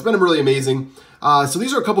 So it's been really amazing. So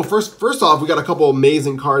these are a couple, first off, we got a couple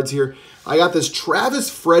amazing cards here. I got this Travis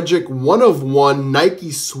Frederick 1/1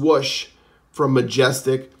 Nike swoosh from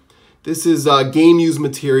Majestic. This is game-used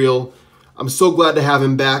material. I'm so glad to have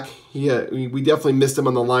him back. We definitely missed him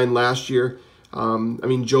on the line last year. I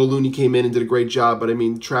mean, Joe Looney came in and did a great job, but I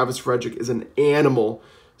mean, Travis Frederick is an animal.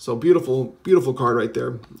 So beautiful, beautiful card right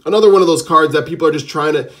there. Another one of those cards that people are just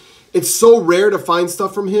trying to, it's so rare to find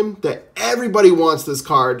stuff from him that everybody wants this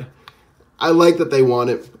card. I like that they want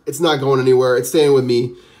it. It's not going anywhere. It's staying with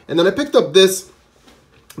me. And then I picked up this.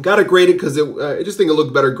 Got it graded because I just think it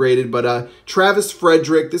looked better graded. But Travis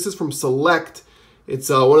Frederick, this is from Select. It's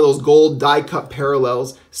one of those gold die cut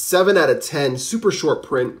parallels. 7 out of 10. Super short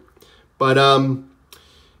print. But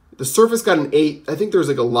the surface got an 8. I think there's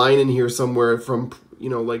like a line in here somewhere from, you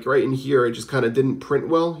know, like right in here. It just kind of didn't print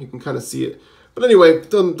well. You can kind of see it. But anyway,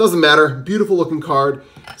 doesn't matter. Beautiful looking card.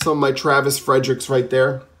 Some of my Travis Fredericks right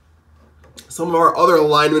there. Some of our other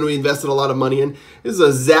linemen we invested a lot of money in. This is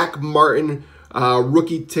a Zach Martin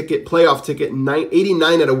rookie ticket, playoff ticket,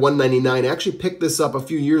 89 out of 199. I actually picked this up a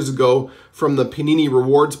few years ago from the Panini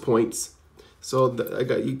Rewards points. So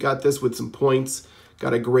you got this with some points.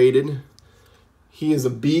 Got it graded. He is a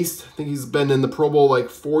beast. I think he's been in the Pro Bowl like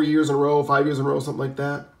 4 years in a row, 5 years in a row, something like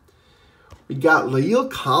that. We got La'el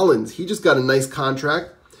Collins. He just got a nice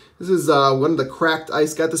contract. This is one of the cracked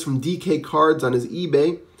ice. Got this from DK Cards on his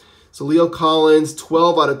eBay. So La'el Collins,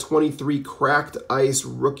 12 out of 23 cracked ice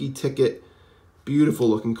rookie ticket. Beautiful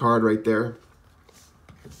looking card right there.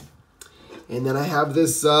 And then I have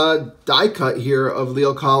this die cut here of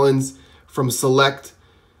La'el Collins from Select.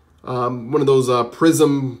 One of those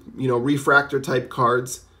prism, you know, refractor type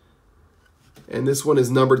cards. And this one is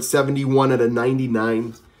numbered 71 out of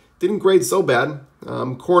 99. Didn't grade so bad.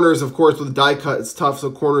 Corners, of course, with the die cut, it's tough.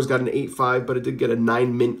 So corners got an 8.5, but it did get a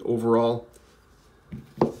 9 mint overall.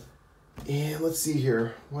 And let's see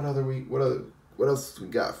here. What else we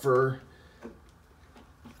got for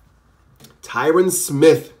Tyron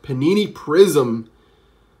Smith, Panini Prism.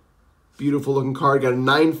 Beautiful looking card. Got a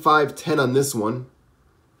 9.5/10 on this one.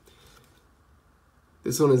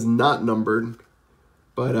 This one is not numbered,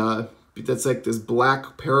 but that's like this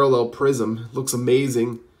black parallel prism. Looks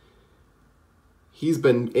amazing. He's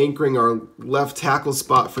been anchoring our left tackle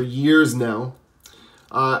spot for years now.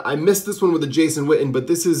 I missed this one with the Jason Witten, but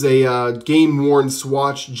this is a game-worn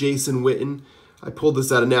swatch Jason Witten. I pulled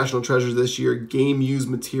this out of National Treasures this year. Game-used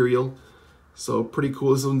material. So pretty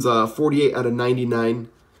cool. This one's 48 out of 99.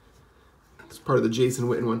 It's part of the Jason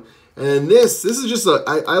Witten one. And this is just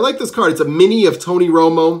I like this card. It's a mini of Tony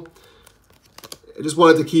Romo. I just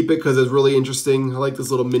wanted to keep it because it's really interesting. I like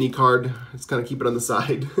this little mini card. Just kind of keep it on the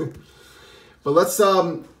side. But let's,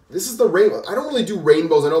 this is the rainbow. I don't really do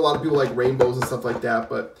rainbows. I know a lot of people like rainbows and stuff like that,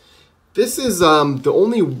 but this is the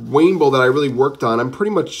only rainbow that I really worked on.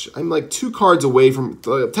 I'm like 2 cards away from,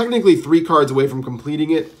 technically 3 cards away from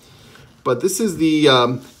completing it. But this is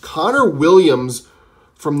the Connor Williams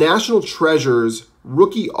from National Treasures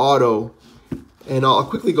rookie auto. And I'll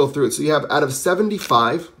quickly go through it. So you have out of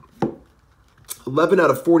 75, 11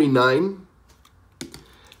 out of 49,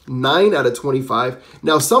 9 out of 25.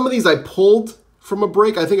 Now, some of these I pulled from a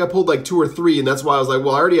break. I think I pulled like 2 or 3, and that's why I was like,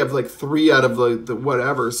 well, I already have like 3 out of the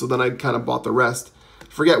whatever, so then I kind of bought the rest.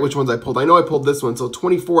 Forget which ones I pulled. I know I pulled this one, so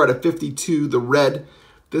 24 out of 52, the red.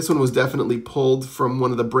 This one was definitely pulled from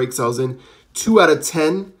one of the breaks I was in. 2 out of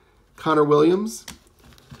 10, Connor Williams.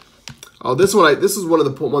 Oh, this is one of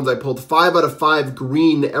the ones I pulled. 5 out of 5,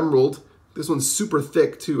 green emerald. This one's super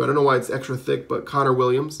thick, too. I don't know why it's extra thick, but Connor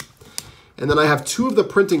Williams. And then I have 2 of the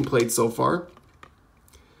printing plates so far.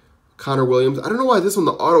 Connor Williams. I don't know why this one,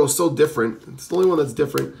 the auto, is so different. It's the only one that's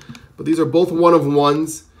different. But these are both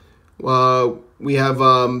 1/1s. We have,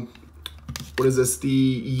 what is this? The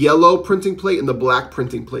yellow printing plate and the black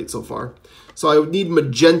printing plate so far. So I would need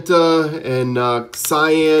magenta and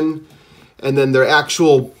cyan. and then their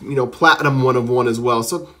actual, you know, platinum 1 of 1 as well.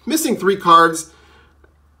 So missing 3 cards.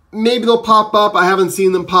 Maybe they'll pop up. I haven't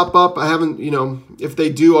seen them pop up. I haven't, you know, if they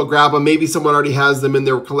do, I'll grab them. Maybe someone already has them in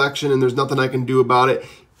their collection and there's nothing I can do about it.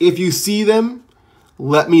 If you see them,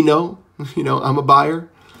 let me know. You know, I'm a buyer.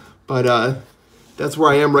 But that's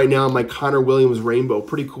where I am right now in my Connor Williams Rainbow.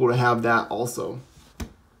 Pretty cool to have that also.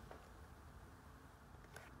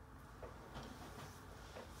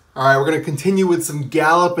 All right, we're going to continue with some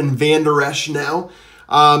Gallup and Van Der Esch now.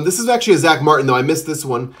 This is actually a Zach Martin, though. I missed this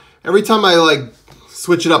one. Every time I, like,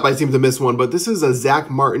 switch it up, I seem to miss one, but this is a Zach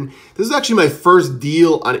Martin. This is actually my first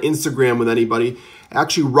deal on Instagram with anybody.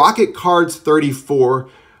 Actually, Rocket Cards 34.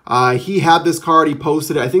 He had this card. He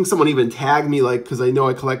posted it. I think someone even tagged me, like, because I know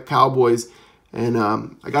I collect Cowboys, and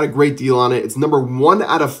I got a great deal on it. It's number 1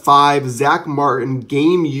 out of 5, Zach Martin,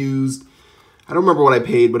 game used. I don't remember what I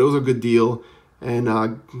paid, but it was a good deal, and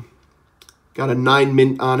got a 9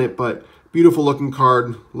 mint on it, but beautiful looking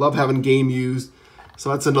card. Love having game used. So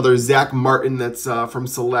that's another Zach Martin that's from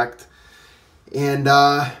Select. And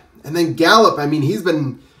then Gallup, I mean,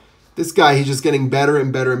 this guy, he's just getting better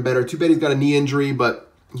and better and better. Too bad he's got a knee injury,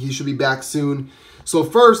 but he should be back soon. So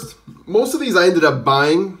first, most of these I ended up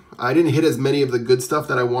buying. I didn't hit as many of the good stuff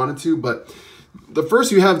that I wanted to, but the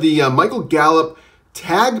first you have the Michael Gallup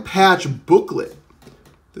Tag Patch Booklet.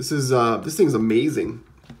 This thing's amazing.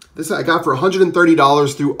 This I got for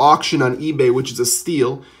 $130 through auction on eBay, which is a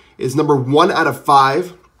steal. Is number 1 out of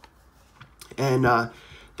 5, and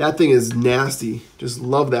that thing is nasty. Just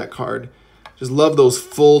love that card. Just love those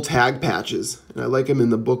full tag patches, and I like them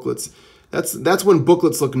in the booklets. That's when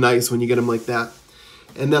booklets look nice, when you get them like that.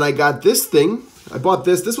 And then I got this thing. I bought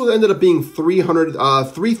this. This one ended up being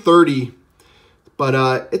 $330,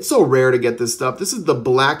 but it's so rare to get this stuff. This is the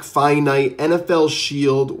Black Finite NFL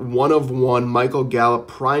Shield 1 of 1 Michael Gallup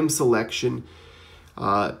Prime Selection.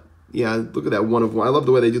 Yeah, look at that 1 of 1. I love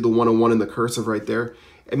the way they do the 1 of 1 in the cursive right there.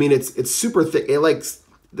 I mean, it's super thick. It like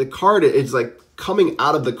the card. It's like coming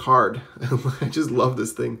out of the card. I just love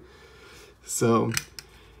this thing. So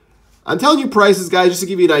I'm telling you prices, guys, just to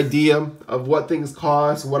give you an idea of what things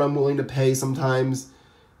cost, what I'm willing to pay sometimes,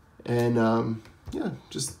 and yeah,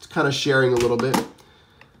 just kind of sharing a little bit.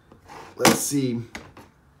 Let's see.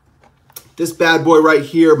 This bad boy right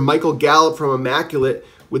here, Michael Gallup from Immaculate,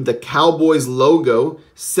 with the Cowboys logo,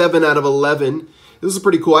 7 out of 11. This is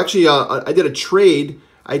pretty cool. Actually, I did a trade.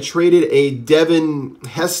 I traded a Devin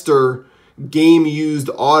Hester game-used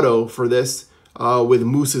auto for this with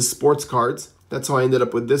Moose's sports cards. That's how I ended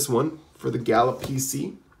up with this one for the Gallup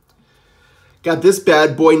PC. Got this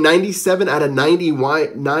bad boy, 97 out of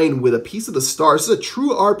 99 with a piece of the star. This is a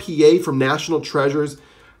true RPA from National Treasures.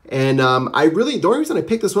 And the only reason I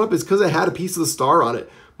picked this one up is because it had a piece of the star on it.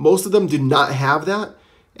 Most of them did not have that.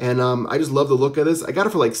 And I just love the look of this. I got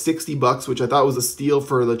it for like 60 bucks, which I thought was a steal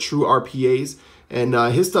for the true RPAs. And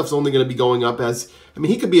his stuff's only going to be going up as, I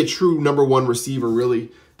mean, he could be a true #1 receiver, really,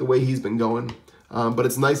 the way he's been going. But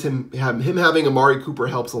it's nice him having Amari Cooper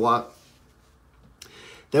helps a lot.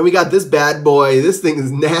 Then we got this bad boy. This thing is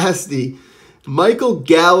nasty. Michael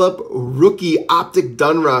Gallup Rookie Optic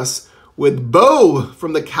Dunruss with Bo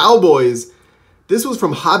from the Cowboys. This was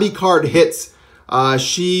from Hobby Card Hits.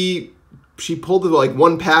 She pulled like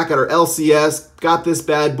 1 pack at her LCS, got this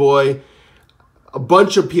bad boy. A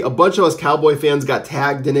bunch of us Cowboy fans got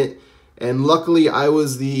tagged in it, and luckily I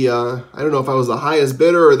was the I don't know if I was the highest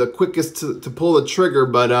bidder or the quickest to pull the trigger,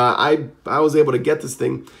 but I was able to get this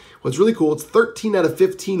thing. What's really cool, it's 13 out of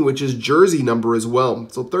 15, which is jersey number as well.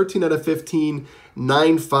 So 13 out of 15,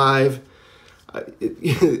 9.5. I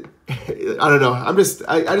don't know. I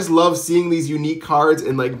just love seeing these unique cards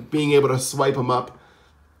and like being able to swipe them up.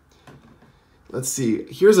 Let's see.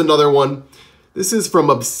 Here's another one. This is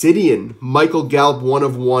from Obsidian. Michael Gallup 1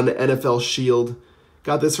 of 1 NFL Shield.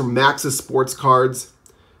 Got this from Max's Sports Cards.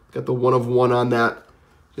 Got the 1 of 1 on that.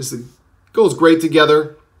 Just goes great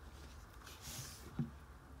together.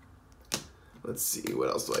 Let's see. What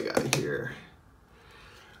else do I got here?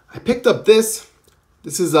 I picked up this.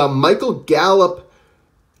 This is Michael Gallup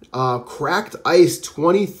Cracked Ice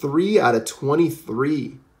 23 out of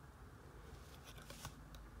 23.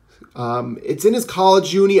 It's in his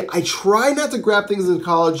college uni. I try not to grab things in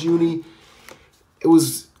college uni.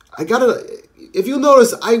 If you'll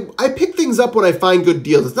notice, I pick things up when I find good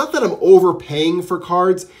deals. It's not that I'm overpaying for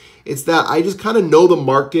cards. It's that I just kind of know the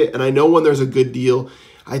market and I know when there's a good deal.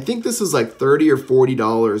 I think this is like $30 or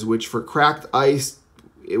 $40, which for Cracked Ice,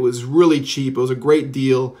 it was really cheap. It was a great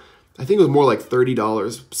deal. I think it was more like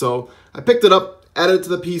 $30. So I picked it up, added it to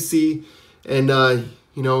the PC, and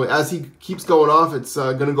you know, as he keeps going off, it's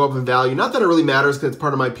going to go up in value. Not that it really matters because it's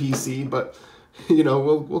part of my PC, but you know,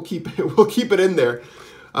 we'll keep it in there.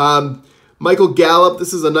 Michael Gallup,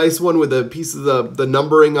 this is a nice one with a piece of the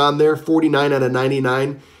numbering on there, 49 out of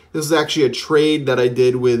 99. This is actually a trade that I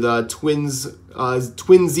did with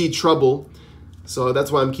Twinsy Trouble, so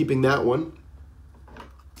that's why I'm keeping that one.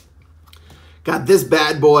 Got this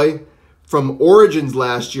bad boy from Origins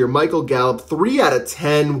last year, Michael Gallup, 3 out of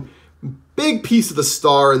 10. Big piece of the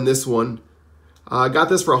star in this one. Got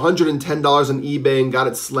this for $110 on eBay and got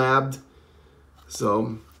it slabbed.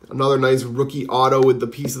 So another nice rookie auto with the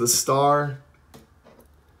piece of the star.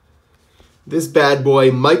 This bad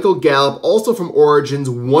boy, Michael Gallup, also from Origins,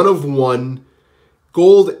 1 of 1.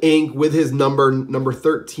 Gold ink with his number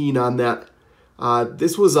 13 on that.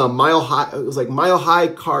 This was a Mile High. It was like Mile High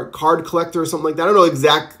card collector or something like that. I don't know the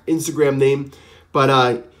exact Instagram name,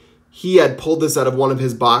 but he had pulled this out of one of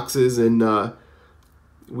his boxes, and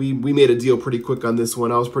we made a deal pretty quick on this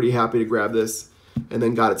one. I was pretty happy to grab this, and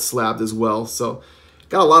then got it slabbed as well. So I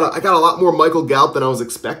got a lot more Michael Gallup than I was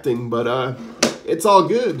expecting, but it's all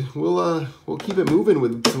good. We'll keep it moving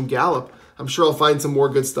with some Gallup. I'm sure I'll find some more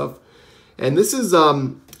good stuff. And this is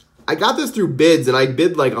I got this through bids, and I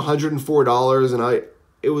bid like $104, and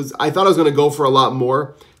I thought I was gonna go for a lot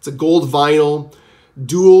more. It's a gold vinyl,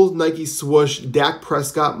 dual Nike swoosh, Dak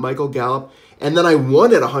Prescott, Michael Gallup, and then I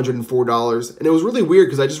won at $104, and it was really weird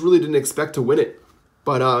because I just really didn't expect to win it.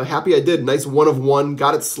 But happy I did. Nice 1 of 1,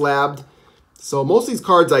 got it slabbed. So most of these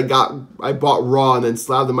cards I bought raw and then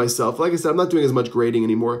slabbed them myself. Like I said, I'm not doing as much grading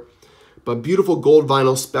anymore. But beautiful gold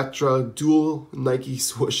vinyl Spectra, dual Nike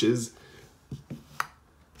swooshes.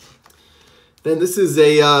 Then this is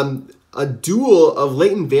a duel of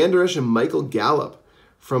Leighton Vander Esch and Michael Gallup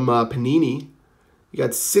from Panini. You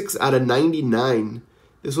got 6 out of 99.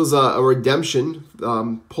 This was a redemption.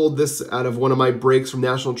 Pulled this out of one of my breaks from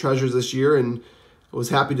National Treasures this year, and I was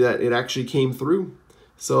happy that it actually came through.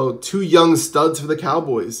 So 2 young studs for the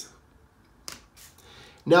Cowboys.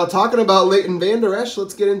 Now talking about Leighton Vander Esch,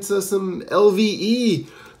 let's get into some LVE.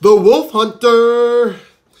 The Wolf Hunter.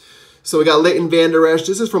 So we got Leighton Vander Esch.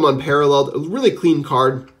 This is from Unparalleled. A really clean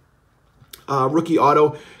card. Rookie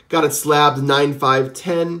auto. Got it slabbed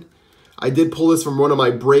 9/5/10. I did pull this from one of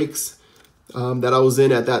my breaks that I was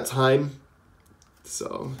in at that time.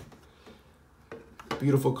 So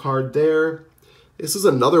beautiful card there. This is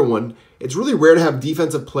another one. It's really rare to have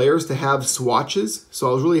defensive players to have swatches, so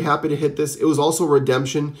I was really happy to hit this. It was also a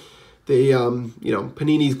redemption. They,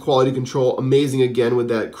 Panini's quality control, amazing again with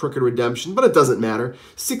that crooked redemption, but it doesn't matter.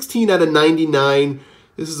 16 out of 99.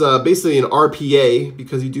 This is basically an RPA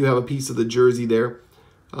because you do have a piece of the jersey there.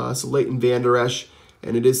 So Leighton Vander Esch,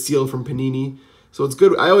 and it is sealed from Panini. So it's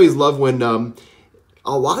good. I always love when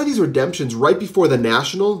a lot of these redemptions right before the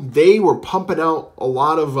National, they were pumping out a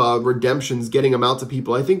lot of redemptions, getting them out to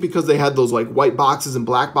people. I think because they had those like white boxes and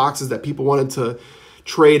black boxes that people wanted to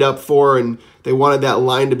trade up for, and they wanted that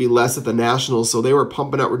line to be less at the National, so they were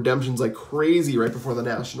pumping out redemptions like crazy right before the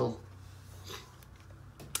National.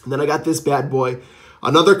 And then I got this bad boy.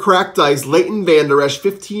 Another cracked ice, Leighton Vander Esch,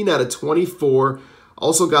 15 out of 24.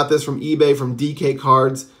 Also got this from eBay from DK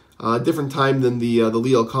Cards. Different time than the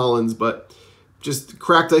Leo Collins, but just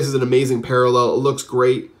cracked ice is an amazing parallel. It looks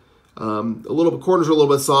great. Corners are a little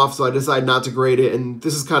bit soft, so I decided not to grade it. And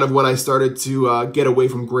this is kind of when I started to get away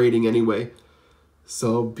from grading anyway.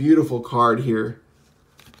 So beautiful card here.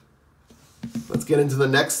 Let's get into the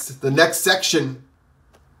next section.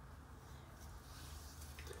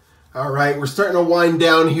 All right, we're starting to wind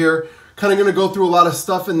down here. Kind of going to go through a lot of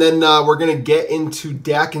stuff, and then we're going to get into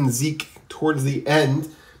Dak and Zeke towards the end.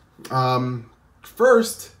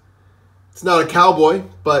 First, it's not a Cowboy,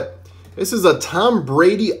 but this is a Tom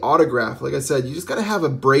Brady autograph. Like I said, you just got to have a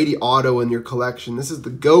Brady auto in your collection. This is the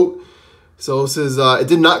GOAT. So this is, it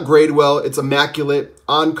did not grade well. It's immaculate,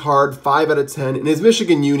 on card, 5 out of 10. In his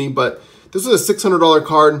Michigan uni, but this was a $600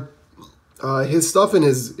 card. His stuff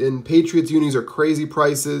in Patriots unis are crazy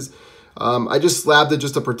prices. I just slabbed it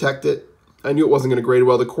just to protect it. I knew it wasn't going to grade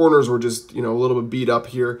well. The corners were just, a little bit beat up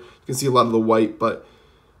here. You can see a lot of the white, but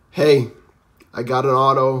hey, I got an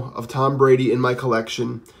auto of Tom Brady in my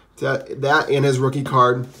collection. That and his rookie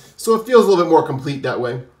card. So it feels a little bit more complete that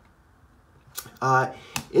way.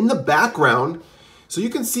 In the background, so you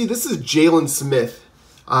can see this is Jalen Smith.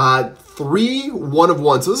 3 1 of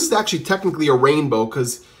 1. So this is actually technically a rainbow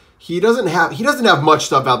because he doesn't have much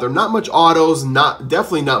stuff out there. Not much autos,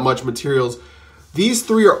 definitely not much materials. These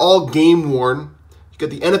 3 are all game worn. You got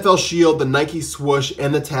the NFL Shield, the Nike swoosh,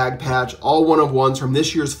 and the tag patch, all 1 of 1s from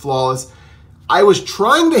this year's Flawless. I was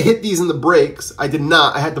trying to hit these in the breaks. I did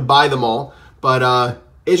not. I had to buy them all. But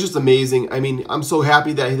it's just amazing. I mean, I'm so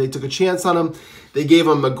happy that they took a chance on him. They gave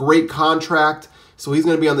him a great contract. So he's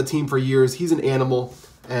going to be on the team for years. He's an animal.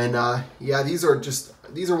 And yeah, these are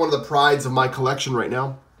one of the prides of my collection right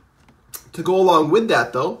now. To go along with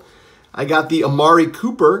that, though, I got the Amari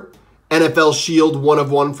Cooper NFL Shield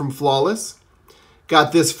 1/1 from Flawless.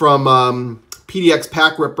 Got this from PDX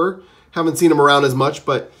Pack Ripper. Haven't seen him around as much,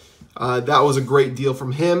 but that was a great deal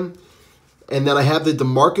from him. And then I have the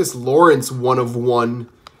DeMarcus Lawrence 1/1.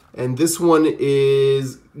 And this one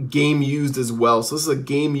is game used as well. So this is a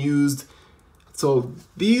game used. So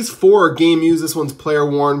these 4 are game used. This one's player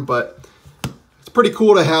worn, but it's pretty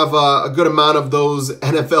cool to have a good amount of those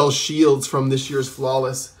NFL shields from this year's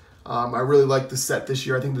Flawless. I really like the set this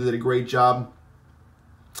year. I think they did a great job.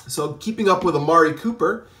 So keeping up with Amari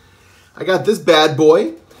Cooper, I got this bad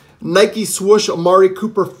boy. Nike Swoosh Amari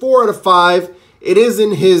Cooper 4/5. It is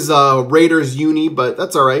in his Raiders uni, but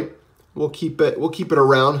that's all right. We'll keep it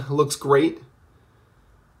around. It looks great.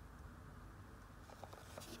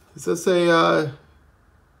 Does that say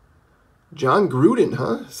John Gruden,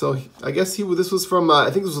 huh? So I guess this was from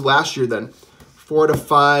I think this was last year then.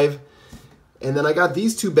 4/5. And then I got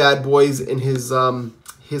these 2 bad boys in his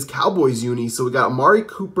Cowboys uni. So we got Amari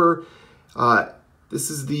Cooper.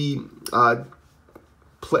 This is the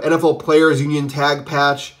NFL Players Union tag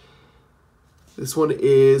patch. This one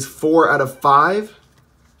is 4/5.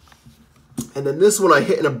 And then this one I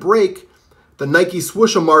hit in a break, the Nike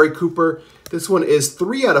Swoosh Amari Cooper. This one is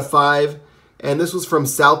 3/5, and this was from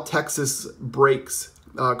South Texas Breaks,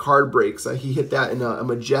 Card Breaks. He hit that in a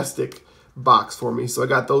Majestic box for me. So I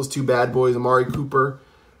got those 2 bad boys, Amari Cooper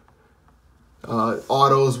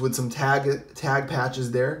autos with some tag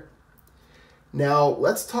patches there. Now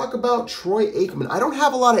let's talk about Troy Aikman. I don't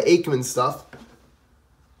have a lot of Aikman stuff.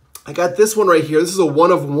 I got this one right here. This is a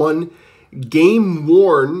 1/1 game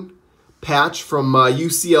worn patch from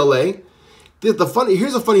UCLA.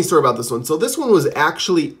 Here's a funny story about this one. So this one was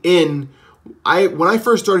actually when I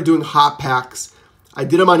first started doing hot packs, I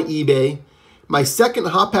did them on eBay. My second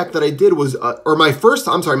hot pack that I did was, my first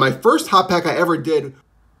hot pack I ever did.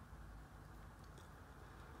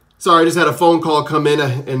 Sorry, I just had a phone call come in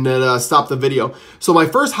and then stop the video. So my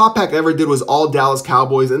first hot pack I ever did was all Dallas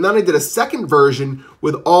Cowboys, and then I did a second version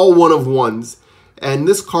with all 1/1s, and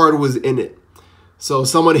this card was in it. So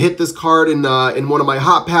someone hit this card in one of my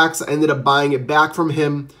hot packs. I ended up buying it back from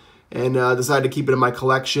him and decided to keep it in my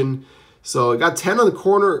collection. So I got 10 on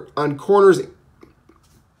corners.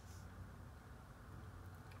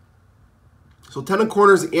 So 10 on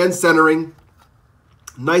corners and centering.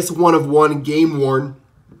 Nice 1/1 game worn.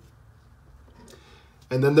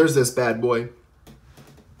 And then there's this bad boy.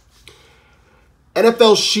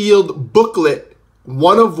 NFL Shield booklet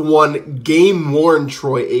 1/1 game worn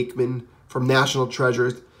Troy Aikman from National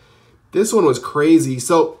Treasures. This one was crazy.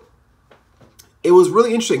 So it was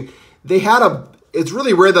really interesting. It's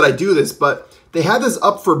really rare that I do this, but they had this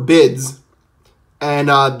up for bids. And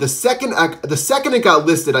the second it got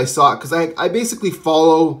listed, I saw it because I basically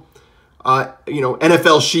follow,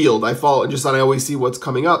 NFL Shield. I follow just on. I always see what's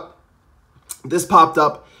coming up. This popped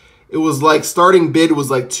up. It was like starting bid was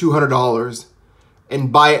like $200, and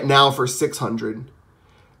buy it now for $600.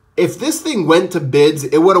 If this thing went to bids,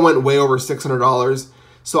 it would have went way over $600.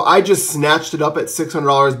 So I just snatched it up at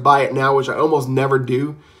 $600. Buy it now, which I almost never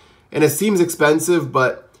do. And it seems expensive,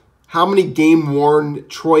 but how many game-worn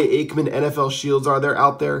Troy Aikman NFL Shields are there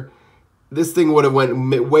out there? This thing would have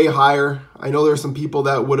went way higher. I know there's some people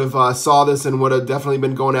that would have saw this and would have definitely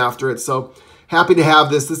been going after it. So happy to have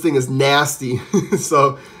this. This thing is nasty.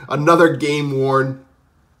 So another game-worn,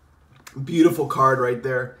 beautiful card right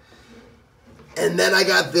there. And then I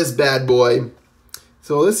got this bad boy.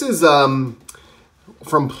 So this is from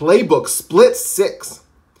Playbook, Split 6.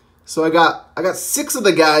 So I got 6 of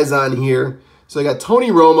the guys on here. So I got Tony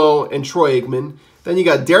Romo and Troy Aikman. Then you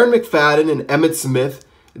got Darren McFadden and Emmitt Smith,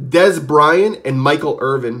 Des Bryant and Michael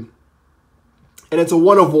Irvin. And it's a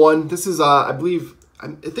 1/1. This is I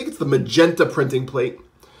think it's the magenta printing plate.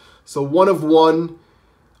 So 1/1.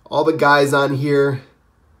 All the guys on here.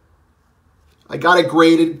 I got it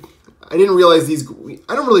graded. I didn't realize these.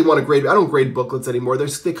 I don't really want to grade. I don't grade booklets anymore.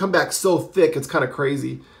 They come back so thick. It's kind of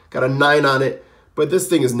crazy. Got a 9 on it. But this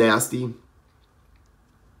thing is nasty.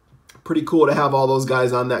 Pretty cool to have all those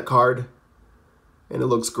guys on that card. And it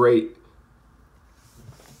looks great.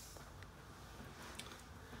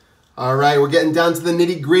 All right, we're getting down to the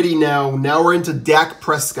nitty gritty now. Now we're into Dak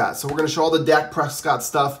Prescott. So we're going to show all the Dak Prescott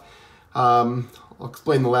stuff. I'll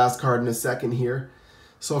explain the last card in a second here.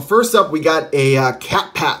 So first up, we got a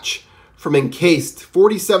cap patch from Encased.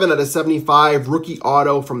 47/75 rookie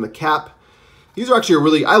auto from the cap. These are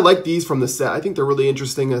actually I like these from the set. I think they're really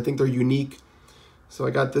interesting. I think they're unique. So I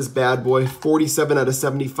got this bad boy,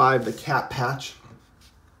 47/75, the cap patch.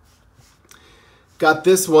 Got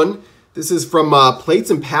this one. This is from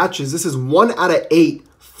Plates and Patches. This is 1 out of 8.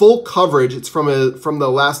 Full coverage. It's from the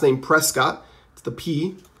last name Prescott. It's the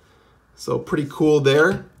P. So pretty cool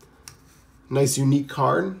there. Nice unique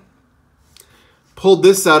card. Pulled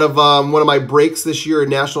this out of one of my breaks this year at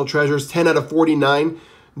National Treasures. 10 out of 49.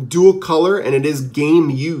 Dual color, and it is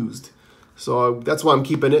game used. So that's why I'm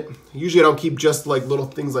keeping it. Usually I don't keep just like little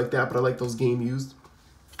things like that, but I like those game used.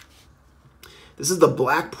 This is the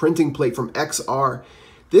black printing plate from XR.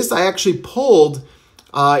 This I actually pulled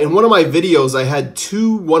in one of my videos. I had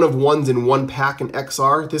 2 1-of-1s in one pack in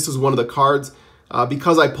XR. This is one of the cards.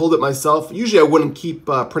 Because I pulled it myself, usually I wouldn't keep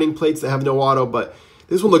printing plates that have no auto, but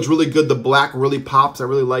this one looks really good. The black really pops. I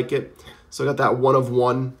really like it. So I got that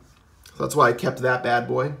 1-of-1. So that's why I kept that bad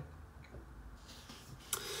boy.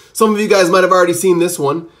 Some of you guys might have already seen this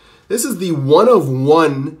one. This is the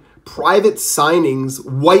 1-of-1 private signings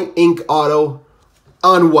white ink auto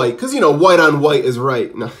on white. Because, you know, white on white is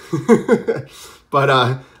right. No. But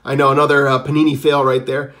I know another Panini fail right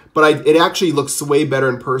there. But it actually looks way better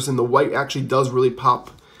in person. The white actually does really pop.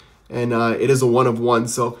 And it is a 1-of-1.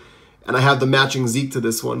 So, and I have the matching Zeke to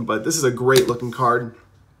this one. But this is a great looking card.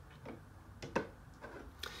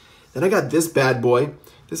 Then I got this bad boy.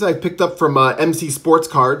 This I picked up from MC Sports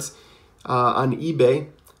Cards on eBay.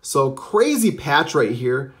 So crazy patch right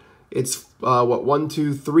here. It's what, 1,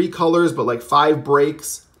 2, 3 colors, but like 5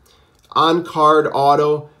 breaks. On card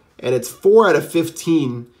auto, and it's 4 out of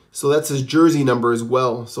 15. So that's his jersey number as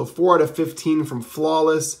well. So 4 out of 15 from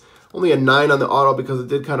Flawless. Only a 9 on the auto because it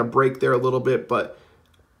did kind of break there a little bit, but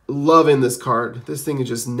loving this card. This thing is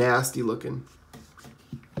just nasty looking.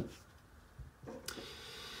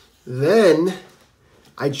 Then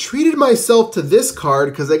I treated myself to this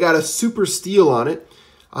card because I got a super steal on it.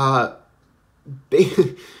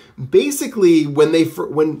 Basically, when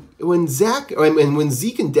Zeke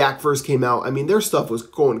and Dak first came out, I mean, their stuff was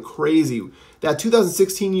going crazy. That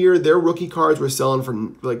 2016 year, their rookie cards were selling for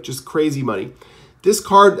like just crazy money. This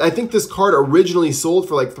card, I think this card originally sold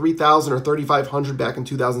for like $3,000 or $3,500 back in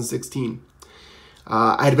 2016.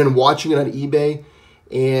 I had been watching it on eBay,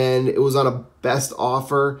 and it was on a best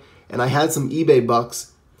offer, and I had some eBay bucks.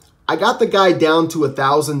 I got the guy down to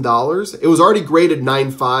 $1,000. It was already graded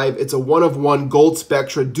 9.5. It's a 1-of-1 gold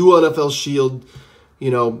Spectra, dual NFL shield.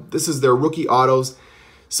 You know, this is their rookie autos.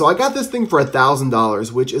 So I got this thing for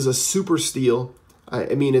 $1,000, which is a super steal.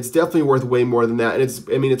 I mean, it's definitely worth way more than that. And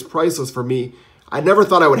it's priceless for me. I never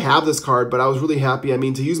thought I would have this card, but I was really happy. I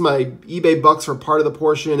mean, to use my eBay bucks for part of the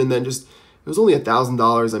portion, and then just, it was only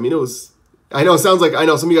 $1,000. I mean, it was, I know some of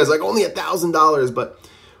you guys are like, only $1,000, but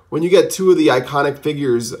when you get 2 of the iconic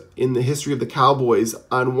figures in the history of the Cowboys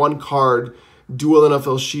on one card, dual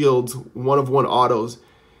NFL shields, 1-of-1 autos,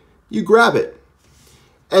 you grab it.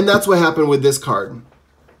 And that's what happened with this card.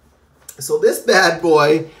 So this bad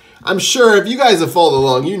boy, I'm sure if you guys have followed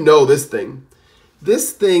along, you know this thing.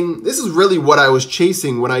 This is really what I was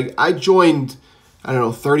chasing when I joined, I don't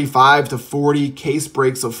know, 35 to 40 case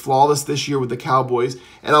breaks of Flawless this year with the Cowboys,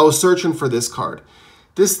 and I was searching for this card.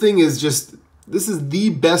 This thing is just, this is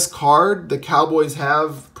the best card the Cowboys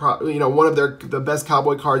have, you know, one of the best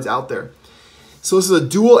Cowboy cards out there. So this is a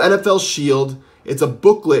dual NFL shield. It's a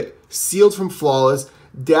booklet sealed from Flawless,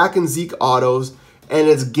 Dak and Zeke autos, and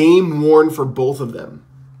it's game worn for both of them.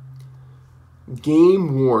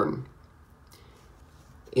 Game worn.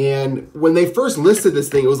 And when they first listed this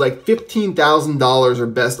thing, it was like $15,000 or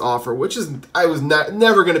best offer, which is, I was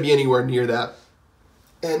never going to be anywhere near that.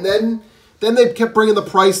 And then they kept bringing the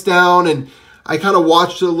price down, and I kind of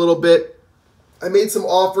watched it a little bit. I made some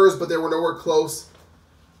offers, but they were nowhere close.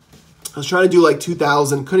 I was trying to do like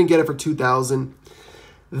 $2,000, couldn't get it for $2,000.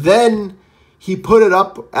 Then he put it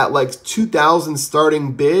up at like $2,000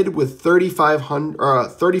 starting bid with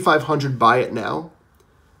 $3,500 buy it now.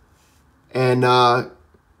 And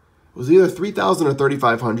it was either $3,000 or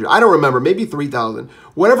 $3,500. I don't remember, maybe $3,000.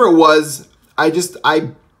 Whatever it was,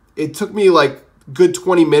 it took me like good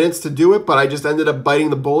 20 minutes to do it, but I just ended up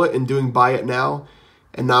biting the bullet and doing buy it now.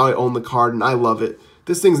 And now I own the card, and I love it.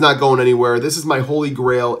 This thing's not going anywhere. This is my holy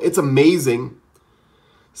grail. It's amazing.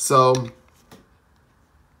 So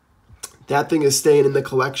that thing is staying in the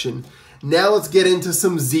collection. Now let's get into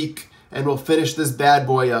some Zeke, and we'll finish this bad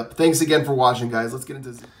boy up. Thanks again for watching, guys. Let's get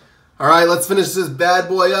into Zeke. All right, let's finish this bad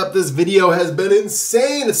boy up. This video has been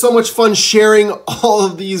insane. It's so much fun sharing all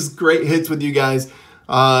of these great hits with you guys.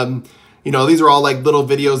 You know, these are all like little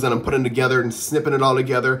videos that I'm putting together and snipping it all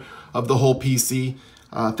together of the whole PC.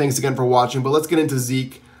 Thanks again for watching, but let's get into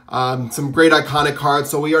Zeke. Some great iconic cards.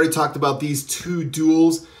 So we already talked about these 2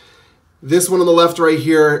 duels. This one on the left right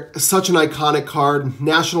here, such an iconic card.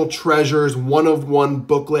 National Treasures, 1/1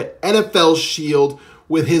 booklet, NFL Shield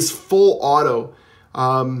with his full auto.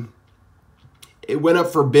 It went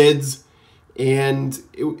up for bids, and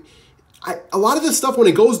a lot of this stuff, when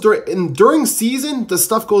it goes during season, the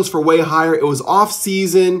stuff goes for way higher. It was off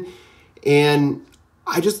season, and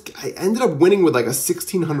I ended up winning with like a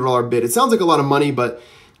 $1,600 bid. It sounds like a lot of money, but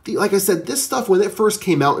like I said, this stuff, when it first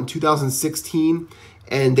came out in 2016,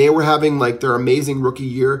 and they were having like their amazing rookie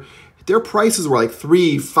year, their prices were like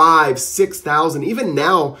 $3,000, $5,000, $6,000. Even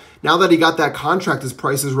now that he got that contract, his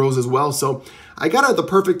prices rose as well. So I got it at the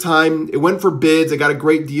perfect time. It went for bids. I got a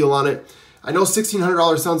great deal on it. I know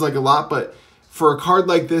 $1,600 sounds like a lot, but for a card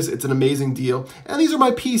like this, it's an amazing deal. And these are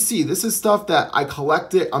my PC. This is stuff that I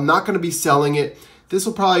collect it. I'm not going to be selling it. This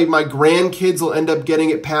will probably, my grandkids will end up getting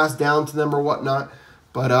it passed down to them or whatnot.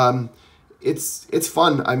 But it's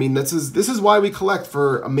fun. I mean, this is why we collect,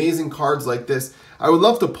 for amazing cards like this. I would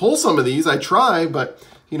love to pull some of these. I try, but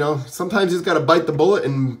you know, sometimes you just got to bite the bullet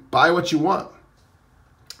and buy what you want.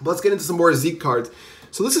 But let's get into some more Zeke cards.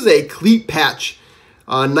 So this is a cleat patch.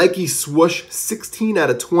 Nike Swoosh, 16 out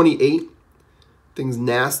of 28. Thing's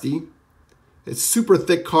nasty. It's super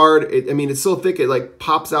thick card. I mean, it's so thick it like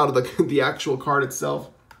pops out of the actual card itself.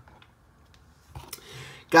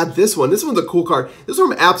 Got this one. This one's a cool card. This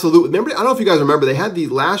one from Absolute. Remember, I don't know if you guys remember, they had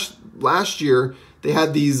these last year. They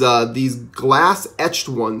had these glass etched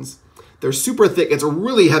ones. They're super thick. It's a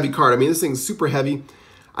really heavy card. I mean, this thing's super heavy.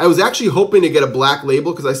 I was actually hoping to get a black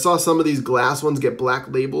label because I saw some of these glass ones get black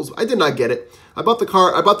labels. I did not get it. I bought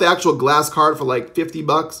the actual glass card for like 50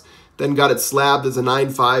 bucks, then got it slabbed as a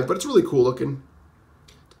 9.5, but it's really cool looking.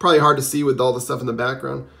 It's probably hard to see with all the stuff in the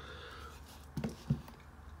background.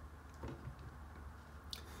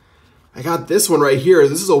 I got this one right here.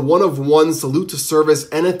 This is a 1/1 Salute to Service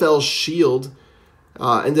NFL Shield.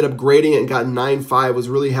 Ended up grading it and got 9.5. Was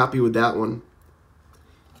really happy with that one.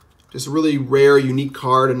 Just a really rare, unique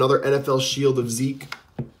card. Another NFL Shield of Zeke.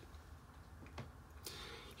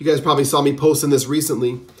 You guys probably saw me posting this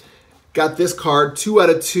recently. Got this card, 2 out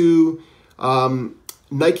of 2.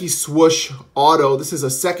 Nike Swoosh Auto. This is a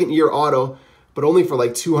second-year auto, but only for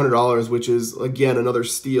like $200, which is, again, another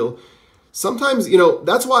steal. Sometimes, you know,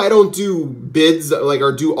 that's why I don't do bids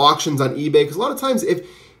or do auctions on eBay, because a lot of times if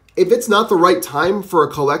it's not the right time for a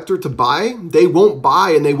collector to buy, they won't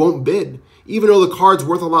buy and they won't bid, even though the card's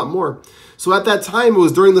worth a lot more. So at that time, it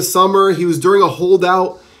was during the summer, he was during a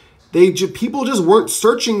holdout. People just weren't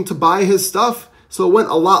searching to buy his stuff, so it went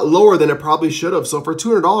a lot lower than it probably should have. So for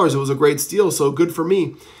 $200, it was a great steal, so good for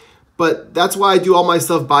me. But that's why I do all my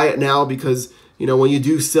stuff buy it now, because, you know, when you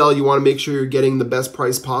do sell, you want to make sure you're getting the best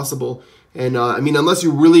price possible. And I mean, unless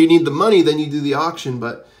you really need the money, then you do the auction.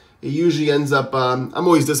 But it usually ends up, I'm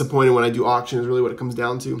always disappointed when I do auction, is really what it comes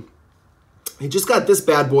down to. I just got this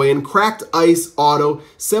bad boy in, Cracked Ice Auto,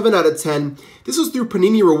 7 out of 10. This was through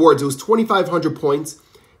Panini Rewards. It was 2,500 points.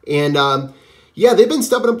 And yeah, they've been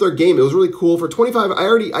stepping up their game. It was really cool. For 25,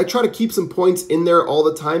 I try to keep some points in there all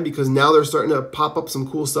the time, because now they're starting to pop up some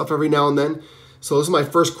cool stuff every now and then. So this is my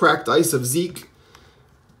first Cracked Ice of Zeke.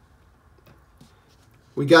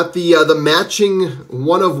 We got the matching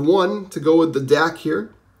 1/1 to go with the DAC here.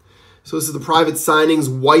 So this is the private signings,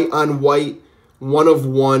 white on white,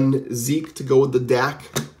 1/1 Zeke to go with the DAC.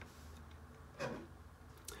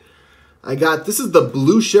 This is the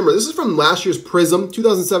Blue Shimmer. This is from last year's Prism,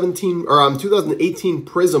 2018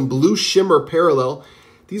 Prism Blue Shimmer Parallel.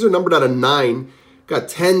 These are numbered out of 9. Got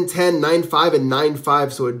 10, 10, 9.5, and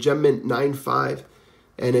 9.5, so a Gem Mint 9.5.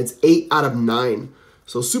 And it's 8 out of 9.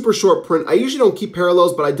 So super short print. I usually don't keep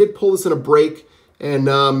parallels, but I did pull this in a break.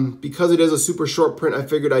 And because it is a super short print, I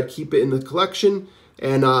figured I'd keep it in the collection.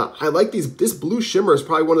 And I like these. This Blue Shimmer is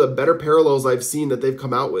probably one of the better parallels I've seen that they've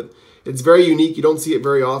come out with. It's very unique. You don't see it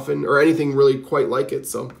very often, or anything really quite like it.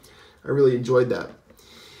 So I really enjoyed that.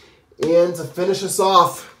 And to finish us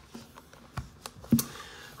off,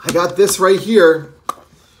 I got this right here.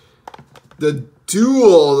 The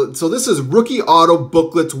dual. So this is Rookie Auto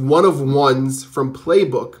Booklets 1/1s from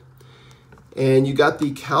Playbook. And you got the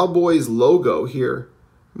Cowboys logo here.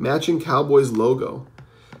 Matching Cowboys logo.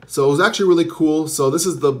 So it was actually really cool. So this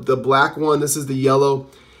is the black one. This is the yellow.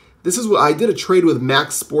 This is what I did, a trade with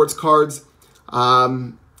Max Sports Cards. It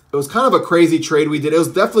was kind of a crazy trade we did. It was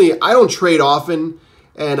definitely, I don't trade often,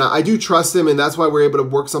 and I do trust him, and that's why we're able to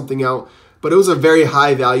work something out. But it was a very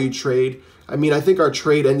high value trade. I mean, I think our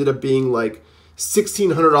trade ended up being like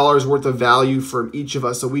 $1,600 worth of value for each of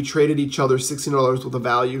us. So we traded each other $1,600 worth of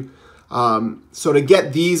value. So to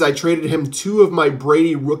get these, I traded him 2 of my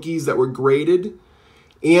Brady rookies that were graded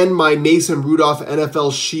and my Mason Rudolph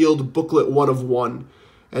NFL Shield booklet 1/1.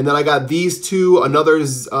 And then I got these two, another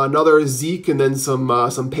Zeke, and then some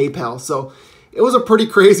PayPal. So it was a pretty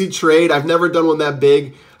crazy trade. I've never done one that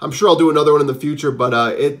big. I'm sure I'll do another one in the future, but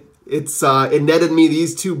it netted me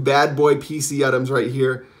these two bad boy PC items right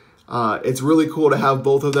here. It's really cool to have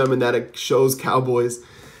both of them and that it shows Cowboys.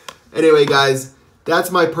 Anyway, guys,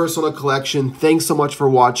 that's my personal collection. Thanks so much for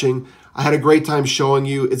watching. I had a great time showing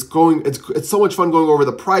you. It's so much fun going over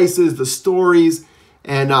the prices, the stories,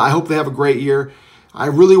 and I hope they have a great year. I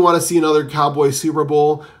really want to see another Cowboys Super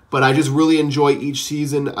Bowl, but I just really enjoy each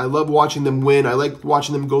season. I love watching them win. I like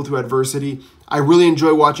watching them go through adversity. I really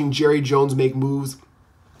enjoy watching Jerry Jones make moves.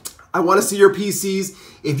 I want to see your PCs.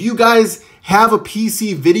 If you guys have a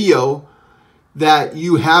PC video that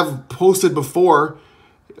you have posted before,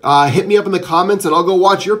 hit me up in the comments and I'll go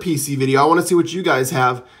watch your PC video. I want to see what you guys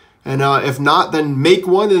have. And if not, then make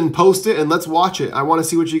one and post it and let's watch it. I want to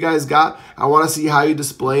see what you guys got. I want to see how you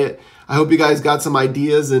display it. I hope you guys got some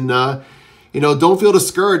ideas, and don't feel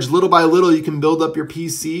discouraged. Little by little, you can build up your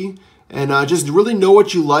PC, and just really know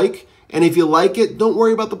what you like. And if you like it, don't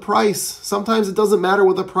worry about the price. Sometimes it doesn't matter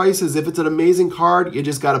what the price is. If it's an amazing card, you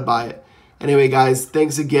just got to buy it. Anyway, guys,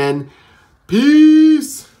 thanks again.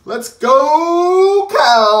 Peace. Let's go,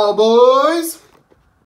 Cowboys.